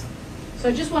complex. So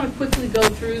I just want to quickly go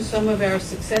through some of our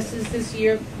successes this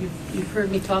year. You've heard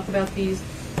me talk about these.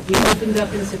 We opened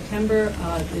up in September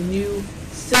the new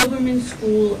Silverman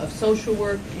School of Social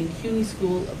Work and CUNY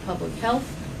School of Public Health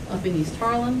up in East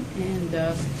Harlem, and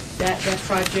that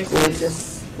project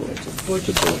is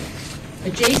gorgeous.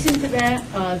 Adjacent to that,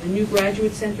 the new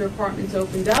Graduate Center apartments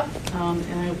opened up,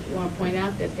 and I want to point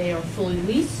out that they are fully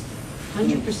leased,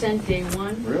 100% day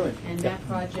one. Really? And that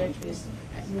project is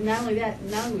not only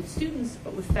with students,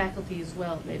 but with faculty as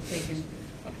well. They've taken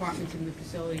apartments in the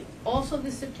facility. Also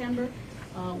this September,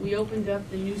 we opened up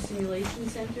the new simulation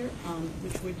center,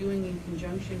 which we're doing in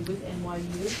conjunction with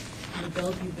NYU in the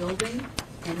Bellevue building.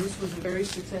 And this was a very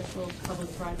successful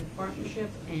public-private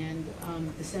partnership, and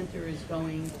the center is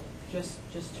going just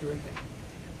terrific.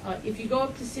 If you go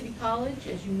up to City College,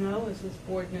 as you know, as this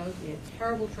board knows, we had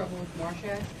terrible trouble with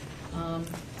Marshak.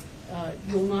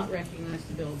 You'll not recognize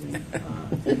the building.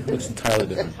 It looks entirely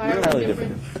different. Entirely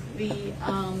different.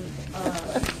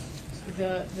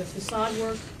 The facade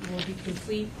work will be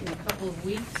complete in a couple of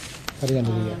weeks. By the end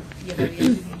of the year. Yeah, by the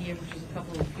end of the year, which is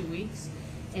a few weeks.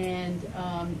 And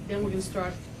then we're going to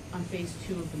start on phase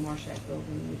 2 of the Marshak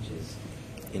building, which is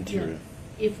Interior.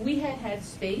 If we had had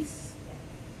space,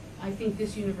 I think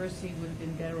this university would have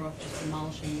been better off just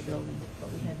demolishing the building,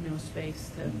 but we had no space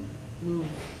to move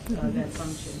that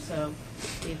function. So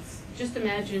it's just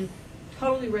imagine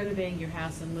totally renovating your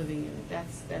house and living in it.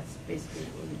 That's basically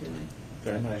what we're doing. I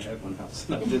had one house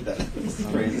and I did that. It's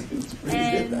crazy.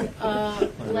 And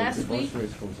last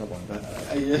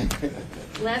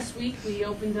week we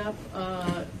opened up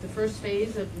the first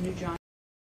phase of the new John.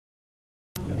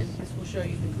 And this will show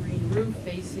you the green roof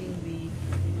facing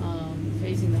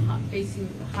the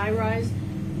high rise,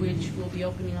 which will be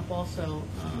opening up also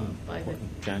by the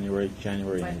January.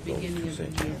 By the beginning of the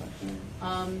year.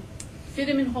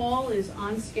 Fitterman Hall is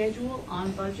on schedule,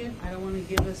 on budget. I don't want to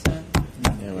give us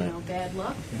bad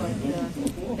luck, but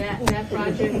that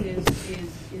project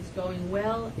is going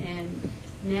well, and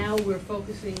now we're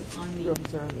focusing on the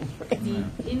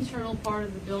internal part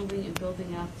of the building and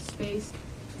building out the space.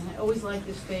 And I always like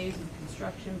this phase of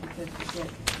construction because you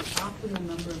get the optimal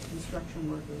number of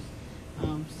construction workers.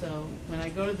 So when I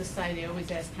go to the site, I always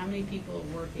ask how many people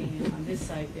are working, and on this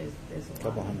site there's a lot.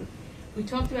 Couple hundred. We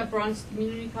talked about Bronx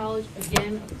Community College,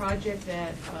 again, a project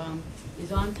that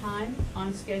is on time,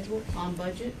 on schedule, on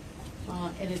budget,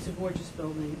 and it's a gorgeous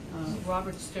building.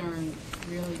 Robert Stern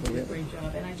really did a great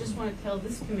job. And I just want to tell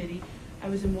this committee, I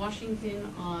was in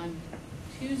Washington on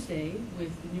Tuesday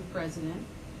with the new president,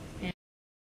 and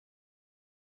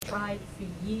tried for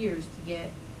years to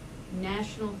get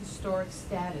National Historic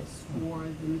status for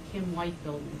the McKim White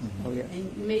buildings. Oh, yes.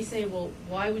 And you may say, well,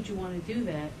 why would you want to do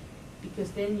that?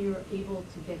 Because then you're able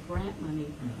to get grant money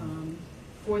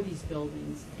for these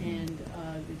buildings. And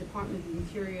the Department of the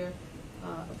Interior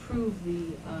approved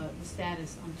the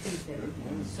status on Tuesday.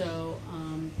 So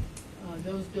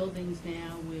those buildings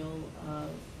now will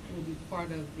be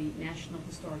part of the National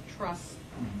Historic Trust,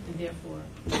 and therefore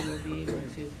we will be able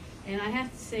to. And I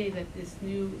have to say that this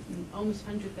new, almost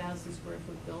 100,000 square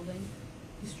foot building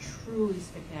is truly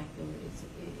spectacular.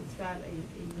 It's got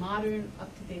a modern,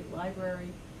 up-to-date library.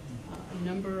 A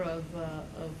number of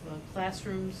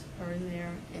classrooms are in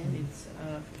there, and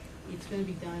it's going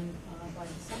to be done by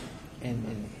the summer.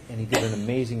 And he did an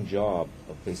amazing job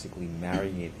of basically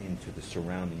marrying it into the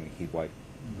surrounding McKee White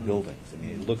buildings. I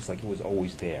mean, it looks like it was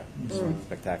always there. It's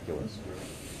spectacular.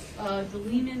 The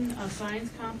Lehman Science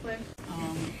Complex,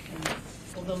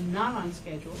 although not on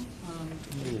schedule,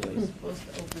 it's supposed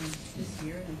to open this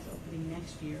year and it's opening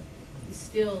next year, is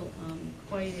still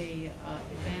quite a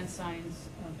advanced science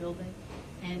building,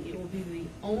 and it will be the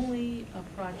only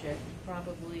project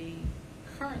probably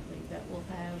currently that will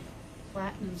have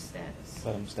platinum status.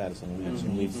 Platinum status on On the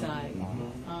Leeds. side.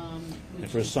 And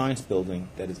for a science building,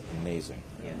 that is amazing.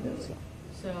 Yeah.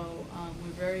 So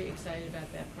we're very excited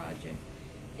about that project.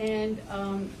 And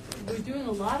we're doing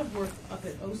a lot of work up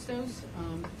at Ostos,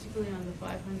 particularly on the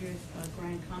 500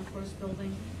 Grand Concourse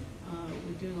building.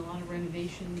 We're doing a lot of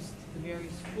renovations to the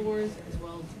various floors, as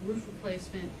well as roof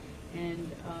replacement,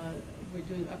 and we're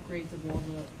doing upgrades of all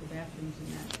the bathrooms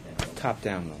in that building. Top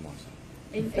down almost.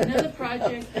 And another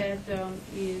project that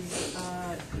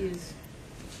is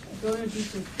going to be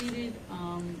completed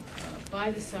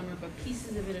by the summer, but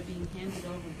pieces of it are being handed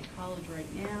over to college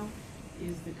right now,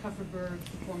 is the Kupferberg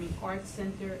Performing Arts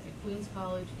Center at Queens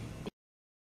College.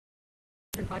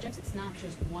 Projects. It's not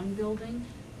just one building,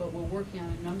 but we're working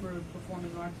on a number of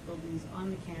performing arts buildings on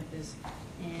the campus,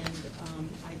 and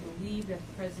I believe that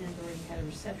the president already had a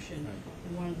reception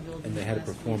in one of the buildings. And they had a last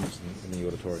week. Performance in the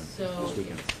auditorium So this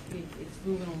weekend. it's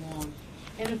moving along.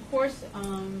 And of course,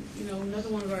 another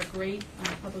one of our great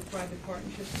public-private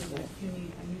partnerships is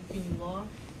New CUNY Law.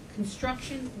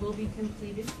 Construction will be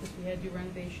completed, because we had to do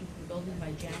renovation for the building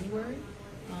by January.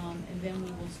 And then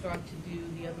we will start to do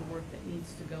the other work that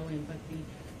needs to go in. But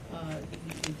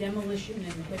the demolition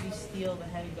and the heavy steel that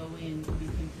had to go in will be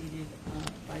completed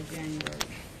by January.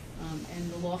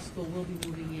 And the law school will be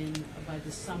moving in by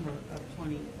the summer of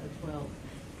 2012.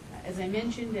 As I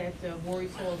mentioned, at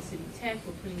Voorhees Hall at City Tech,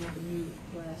 we're putting up a new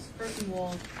glass curtain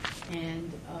wall.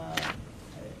 And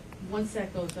once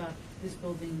that goes up, this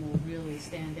building will really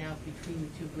stand out between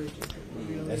the two bridges. It will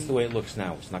really. That's the way it looks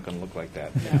now. It's not going to look like that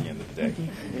at the end of the day.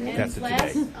 And That's it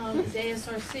last today. is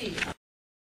ASRC.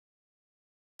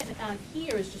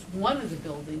 Here is just one of the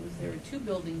buildings. There are two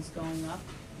buildings going up.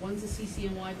 One's the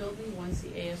CCNY building, one's the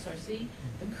ASRC.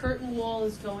 The curtain wall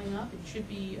is going up. It should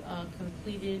be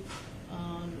completed,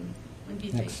 when do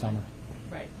you think? Next summer.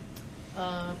 Right.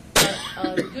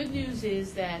 But the good news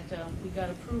is that we got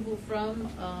approval from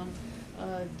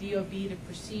DOB to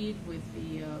proceed with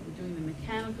we're doing the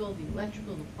mechanical, the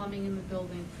electrical, the plumbing in the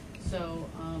building. So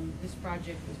this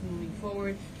project is moving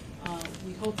forward.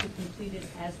 We hope to complete it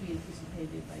as we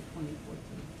anticipated by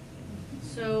 2014.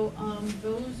 So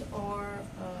those are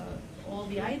all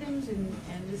the items, and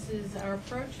this is our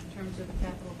approach in terms of the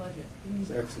capital budget.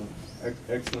 It's excellent.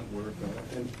 Excellent work.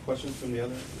 Any questions from the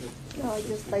other? No, I'd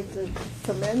just like to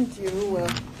commend you.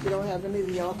 You don't have any of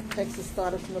the architects that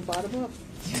started from the bottom up.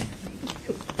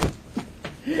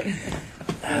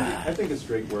 I think it's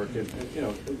great work, and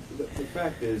the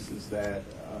fact is that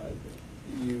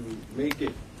you make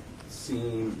it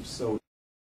seem so,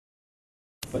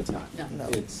 but it's not. No.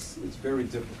 It's very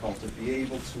difficult to be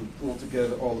able to pull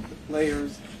together all of the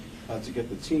players, to get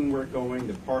the teamwork going,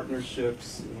 the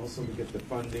partnerships, and also to get the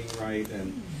funding right,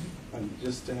 and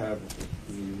just to have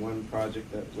the one project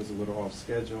that was a little off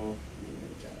schedule.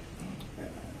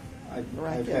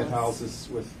 I've had houses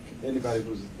with anybody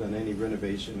who's done any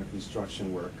renovation or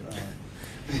construction work.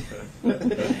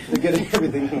 To get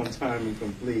everything on time and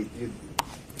complete.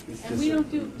 And we don't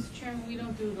do, Mr. Chairman, we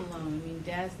don't do it alone. I mean,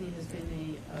 DASNY has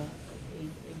been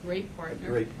a great partner.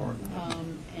 Great partner.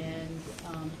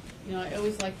 I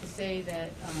always like to say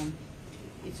that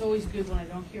it's always good when I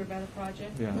don't hear about a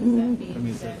project. Yeah. Because that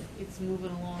means that it's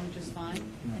moving along just fine.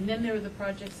 And then there are the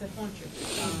projects that haunt you.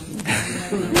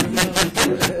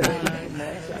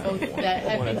 Both that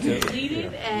have been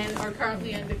completed and are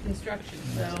currently under construction.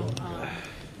 So,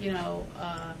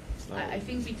 I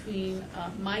think between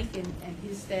Mike and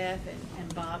his staff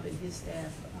and Bob and his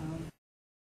staff,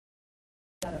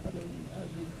 got a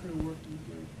good crew working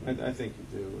here. I think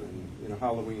you do, and you know,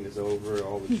 Halloween is over.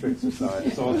 All the tricks aside,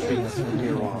 it's all treats from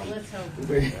here on. Let's hope.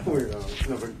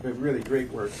 But really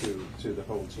great work to the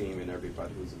whole team and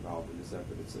everybody who's involved in this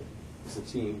effort. It's a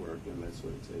teamwork, and that's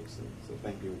what it takes. So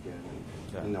thank you again,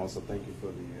 and also thank you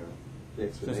for the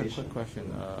explanation. Just a quick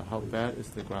question: how bad is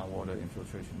the groundwater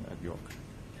infiltration at York?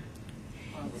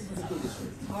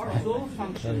 It's all a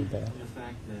function of the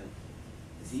fact that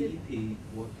DEP,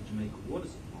 Jamaica Water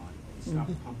Supply,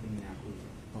 stopped pumping the aquifer.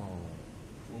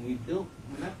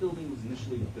 When that building was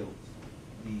initially built,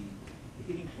 the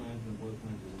heating plant and the boiler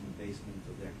plant was in the basement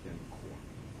of the academic core.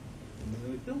 And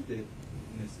when they built it,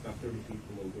 and it's about 30 feet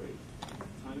below grade, at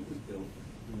the time it was built,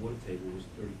 the water table was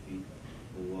 30 feet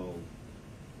below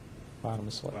Bottom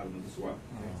of soil. bottom of the soil.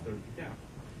 It's 30 feet down.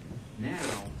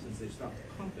 Now, since they've stopped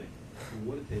pumping, the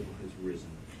water table has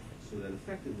risen, so that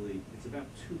effectively it's about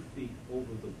 2 feet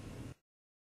over the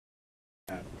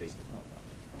basement.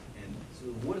 And so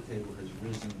the water table has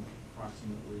risen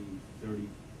approximately 30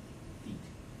 feet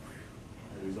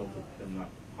as a result of them not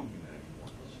pumping that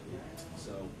anymore.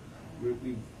 So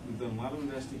we've done a lot of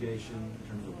investigation in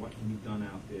terms of what can be done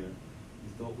out there. We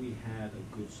thought we had a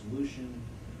good solution,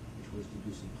 which was to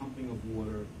do some pumping of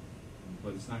water,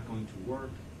 but it's not going to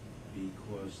work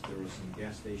because there are some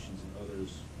gas stations and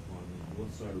others on the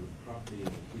north side of the property, and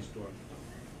if we start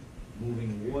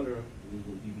moving water, we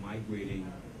will be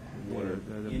migrating water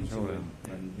into it,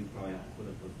 and we probably have to put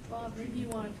up a... Bob, maybe you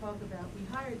want to talk about, we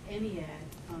hired ENIAD,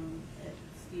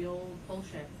 it's the old pole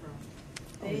shack firm.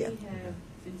 They have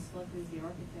been selected as the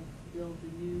architect to build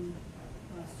the new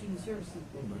student services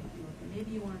building.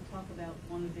 Maybe you want to talk about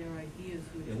one of their ideas.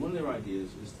 Yeah, one of their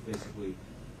ideas is to basically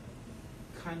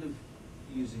kind of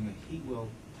using a heat well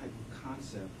type of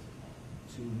concept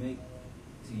to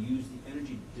use the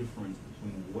energy difference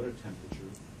between water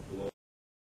temperature below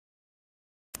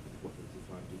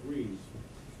 55 degrees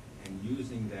and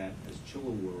using that as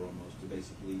chiller water almost to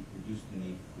basically reduce the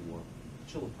need for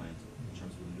chiller plants in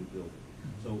terms of the new building.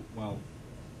 So while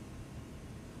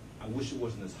I wish it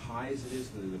wasn't as high as it is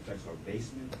because it affects our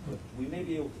basement, but we may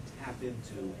be able to tap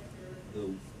into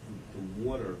the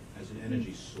water as an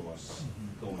energy source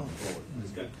going forward.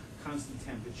 It's got constant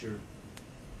temperature,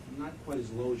 not quite as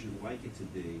low as you'd like it to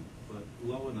be, but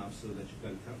low enough so that you've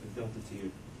got a delta T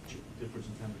difference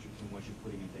in temperature between what you're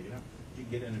putting and taking out. You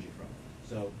can get energy from it.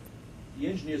 So the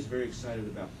engineers are very excited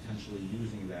about potentially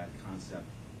using that concept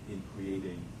in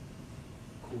creating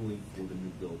cooling for the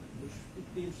new building, which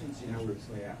would be interesting to see how it would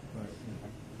play out. Right.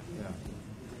 Yeah.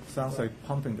 Sounds like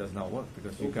pumping does not work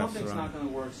because you got pumping's not going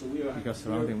to work, so we are. You got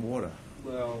surrounding water.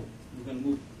 Well, we're going to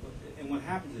move, and what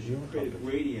happens is you create a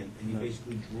gradient, and you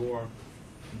basically draw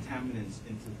contaminants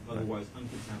into otherwise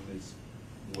uncontaminated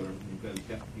water. And you've got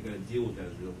to deal with that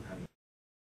as a result of having.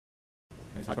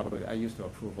 I used to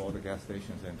approve all the gas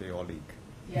stations, and they all leak.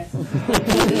 Yes.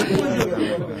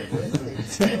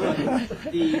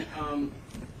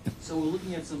 So we're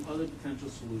looking at some other potential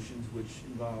solutions which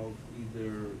involve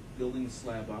either building the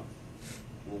slab up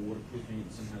or waterproofing it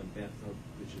in some kind of bathtub,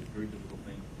 which is a very difficult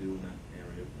thing to do in that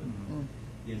area. But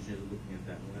the engineers are looking at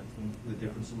that, and that's one of the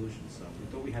different solutions. So we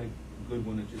thought we had a good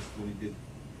one. That just when we did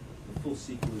the full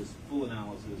sequence, full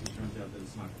analysis, it turns out that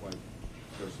it's not quite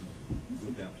person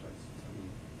with that place.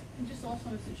 And just also,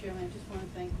 Mr. Chairman, I just want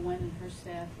to thank Gwen and her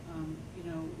staff.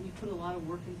 We put a lot of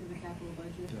work into the capital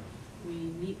budget. Yeah. We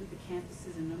meet with the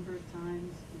campuses a number of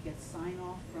times. We get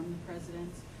sign-off from the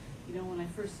presidents. When I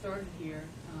first started here,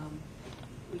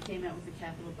 we came out with the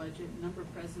capital budget. A number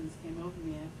of presidents came over to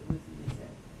me afterwards and they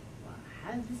said, well,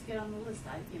 how did this get on the list?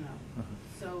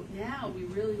 So now we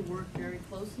really work very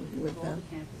closely with all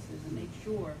the campuses and make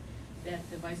sure that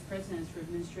the vice presidents for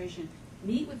administration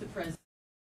meet with the president.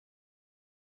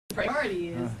 Priority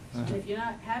is, if you're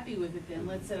not happy with it, then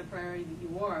let's set a priority that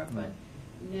you are. But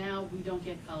now we don't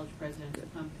get college presidents to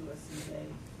come to us and say,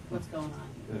 what's going on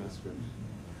here? Yeah, that's good.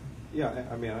 Yeah,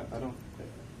 I mean, I don't.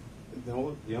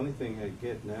 The only thing I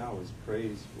get now is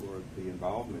praise for the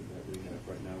involvement that we have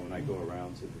right now when I go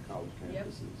around to the college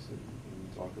campuses and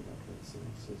talk about that. So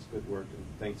it's good work, and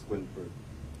thanks, Gwen, for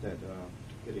that,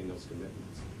 getting those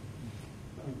commitments.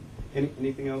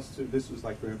 Anything else? This was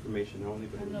like for information only,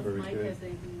 but I don't know very if Mike good. has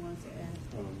anything he wants to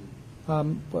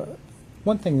add. But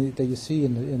one thing that you see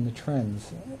in the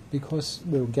trends, because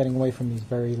we're getting away from these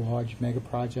very large mega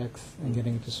projects and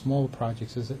getting into smaller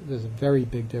projects, there's a very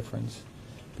big difference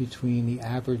between the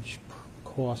average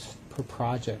cost per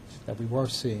project that we were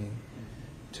seeing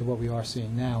to what we are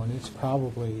seeing now, and it's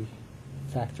probably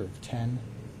a factor of 10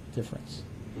 difference.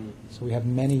 So we have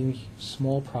many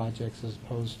small projects as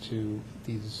opposed to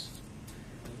these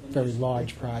very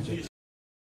large projects.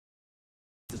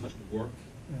 As much work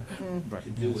Right. to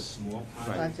do with small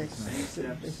projects, Projects. same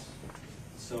steps.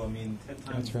 So, I mean, 10 times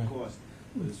That's the right. cost,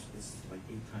 but it's like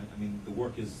 8 times, I mean, the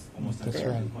work is almost 10 That's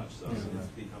times right. as much, so it's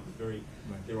become very,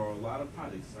 there are a lot of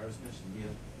projects, as Iris mentioned, we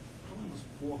have almost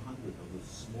 400 of the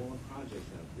smaller projects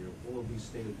out there, all of these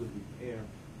state of good repair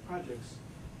projects.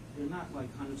 They're not like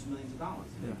hundreds of millions of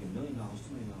dollars, they're like $1 million, $2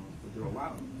 million, but there are a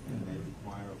lot of them, and they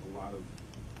require a lot of,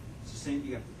 it's the same,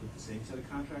 you have to put the same set of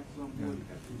contractors on board, you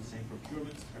have to do the same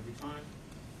procurements every time,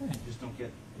 you just don't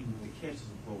get, the cash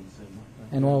doesn't flow the same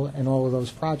way. And all of those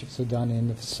projects are done in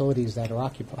the facilities that are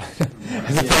occupied,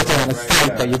 as opposed to on a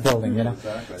site that you're building, you know?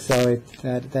 Exactly. So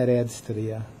that adds to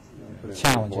the Put in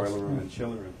challenges. Boiler room and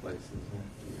chiller in places.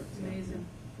 Amazing.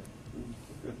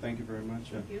 Good, thank you very much.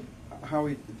 Thank you.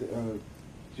 Howie, do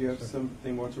you have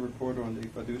something more to report on the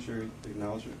fiduciary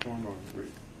acknowledgement form, or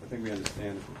I think we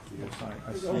understand it. You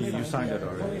have- You signed it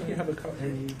already. Only if you have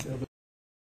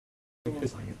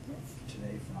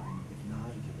Today, fine. If not,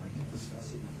 if you'd like to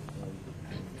discuss it,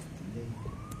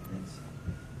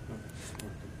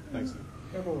 Thanks.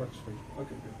 Whatever works for you.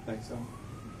 Okay, good. Thanks.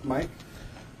 Mike?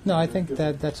 No, I think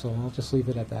that's all. I'll just leave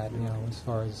it at that, you know, as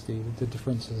far as the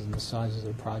differences in the sizes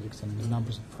of the projects and the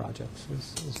numbers of projects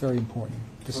is very important.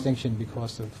 Distinction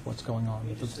because of what's going on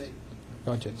with the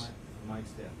budgets. My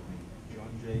staff, I mean,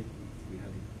 John Jay, we had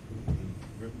the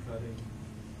ribbon cutting,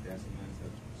 Dazzle Man's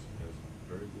has a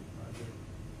very good project.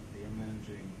 They are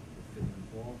managing the Fit and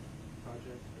Fall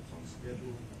project, it's on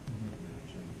schedule. They're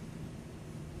managing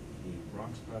the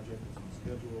Bronx project, it's on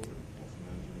schedule. They're also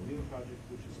managing the Lima project,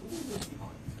 which is a little bit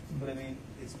behind. But I mean,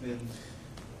 it's been,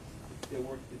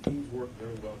 the teams work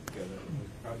very well together, and the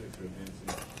projects are advancing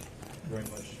very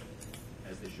much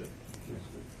as they should.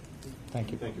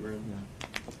 Thank you. Thank you very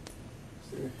much.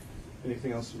 Is there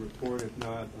anything else to report? If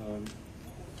not,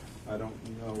 I don't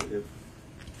know if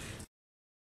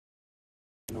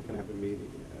we're not going to have a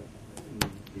meeting in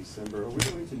December. Are we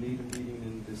going to need a meeting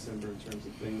in December in terms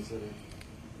of things that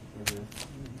are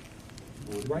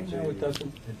Right now, it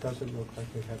doesn't look like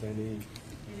we have any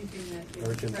Anything that is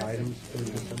urgent pressing, items for we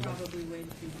can December. probably wait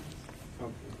a few months.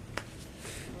 Okay.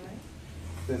 All right?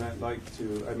 Then I'd like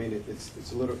to, I mean,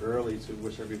 it's a little early to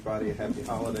wish everybody a happy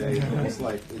holiday. It's almost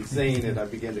like insane that I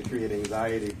begin to create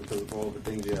anxiety because of all the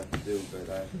things you have to do. But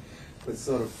I would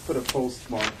sort of put a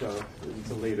postmark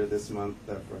until later this month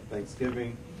for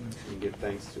Thanksgiving and give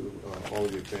thanks to all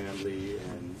of your family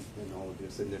and all of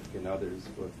your significant others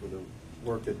for the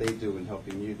work that they do in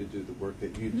helping you to do the work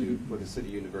that you do for the City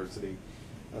University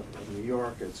of New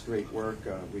York. It's great work.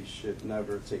 We should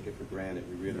never take it for granted.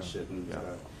 We really shouldn't.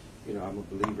 You know, I'm a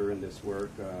believer in this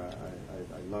work.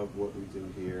 I love what we do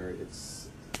here. It's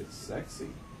sexy.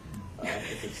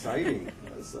 It's exciting.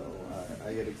 So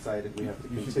I get excited. We have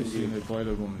to You should be continue. in the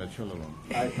boiler room and the chiller room.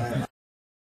 I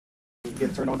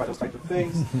get turned on by those types of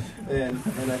things, and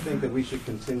I think that we should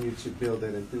continue to build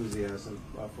that enthusiasm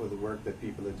for the work that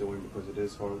people are doing, because it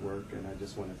is hard work, and I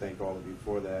just want to thank all of you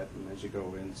for that. And as you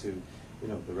go into, you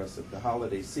know, the rest of the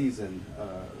holiday season, I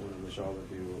want to wish all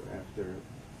of you after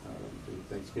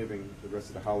the Thanksgiving, the rest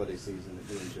of the holiday season,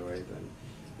 that you enjoy it, and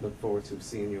look forward to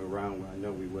seeing you around. I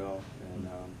know we will. And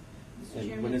Mr. and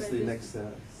Chairman, when is if I the just-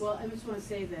 next? Well, I just want to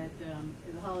say that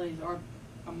the holidays are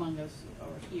among us, or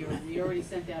here. We already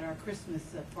sent out our Christmas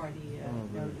party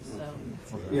notice,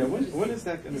 so. Yeah, when is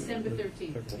that going to be? December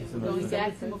 13th. We're going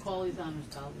back to Macaulay's Honors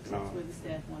College. That's where the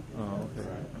staff wanted to go. Okay.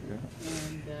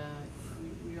 And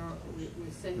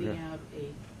we're sending out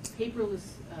a paperless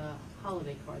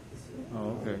holiday card this year.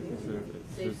 Oh, okay.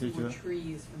 Save some more teacher?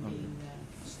 trees from being,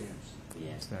 Stamps.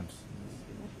 yeah. Stamps.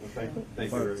 Well,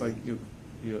 thank you very But much.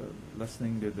 you're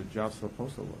lessening the jobs for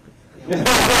postal workers.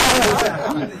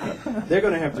 They're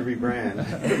going to have to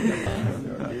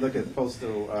rebrand. You look at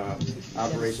postal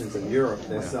operations in Europe;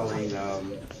 they're selling,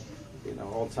 you know,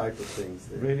 all type of things.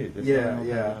 There. Really? They're Yeah, selling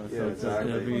yeah, all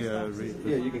exactly. kinds of-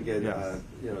 Yeah, you can get, Yes.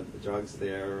 you know, drugs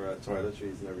there,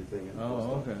 toiletries and everything. And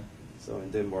Oh, okay. So in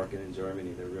Denmark and in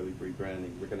Germany, they're really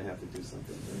rebranding. We're going to have to do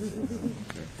something.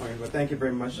 All right, well, thank you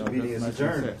very much. The No, meeting is that's nice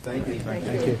to adjourned. say. Thank you.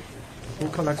 Thank you. Who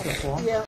collects the form? Yeah.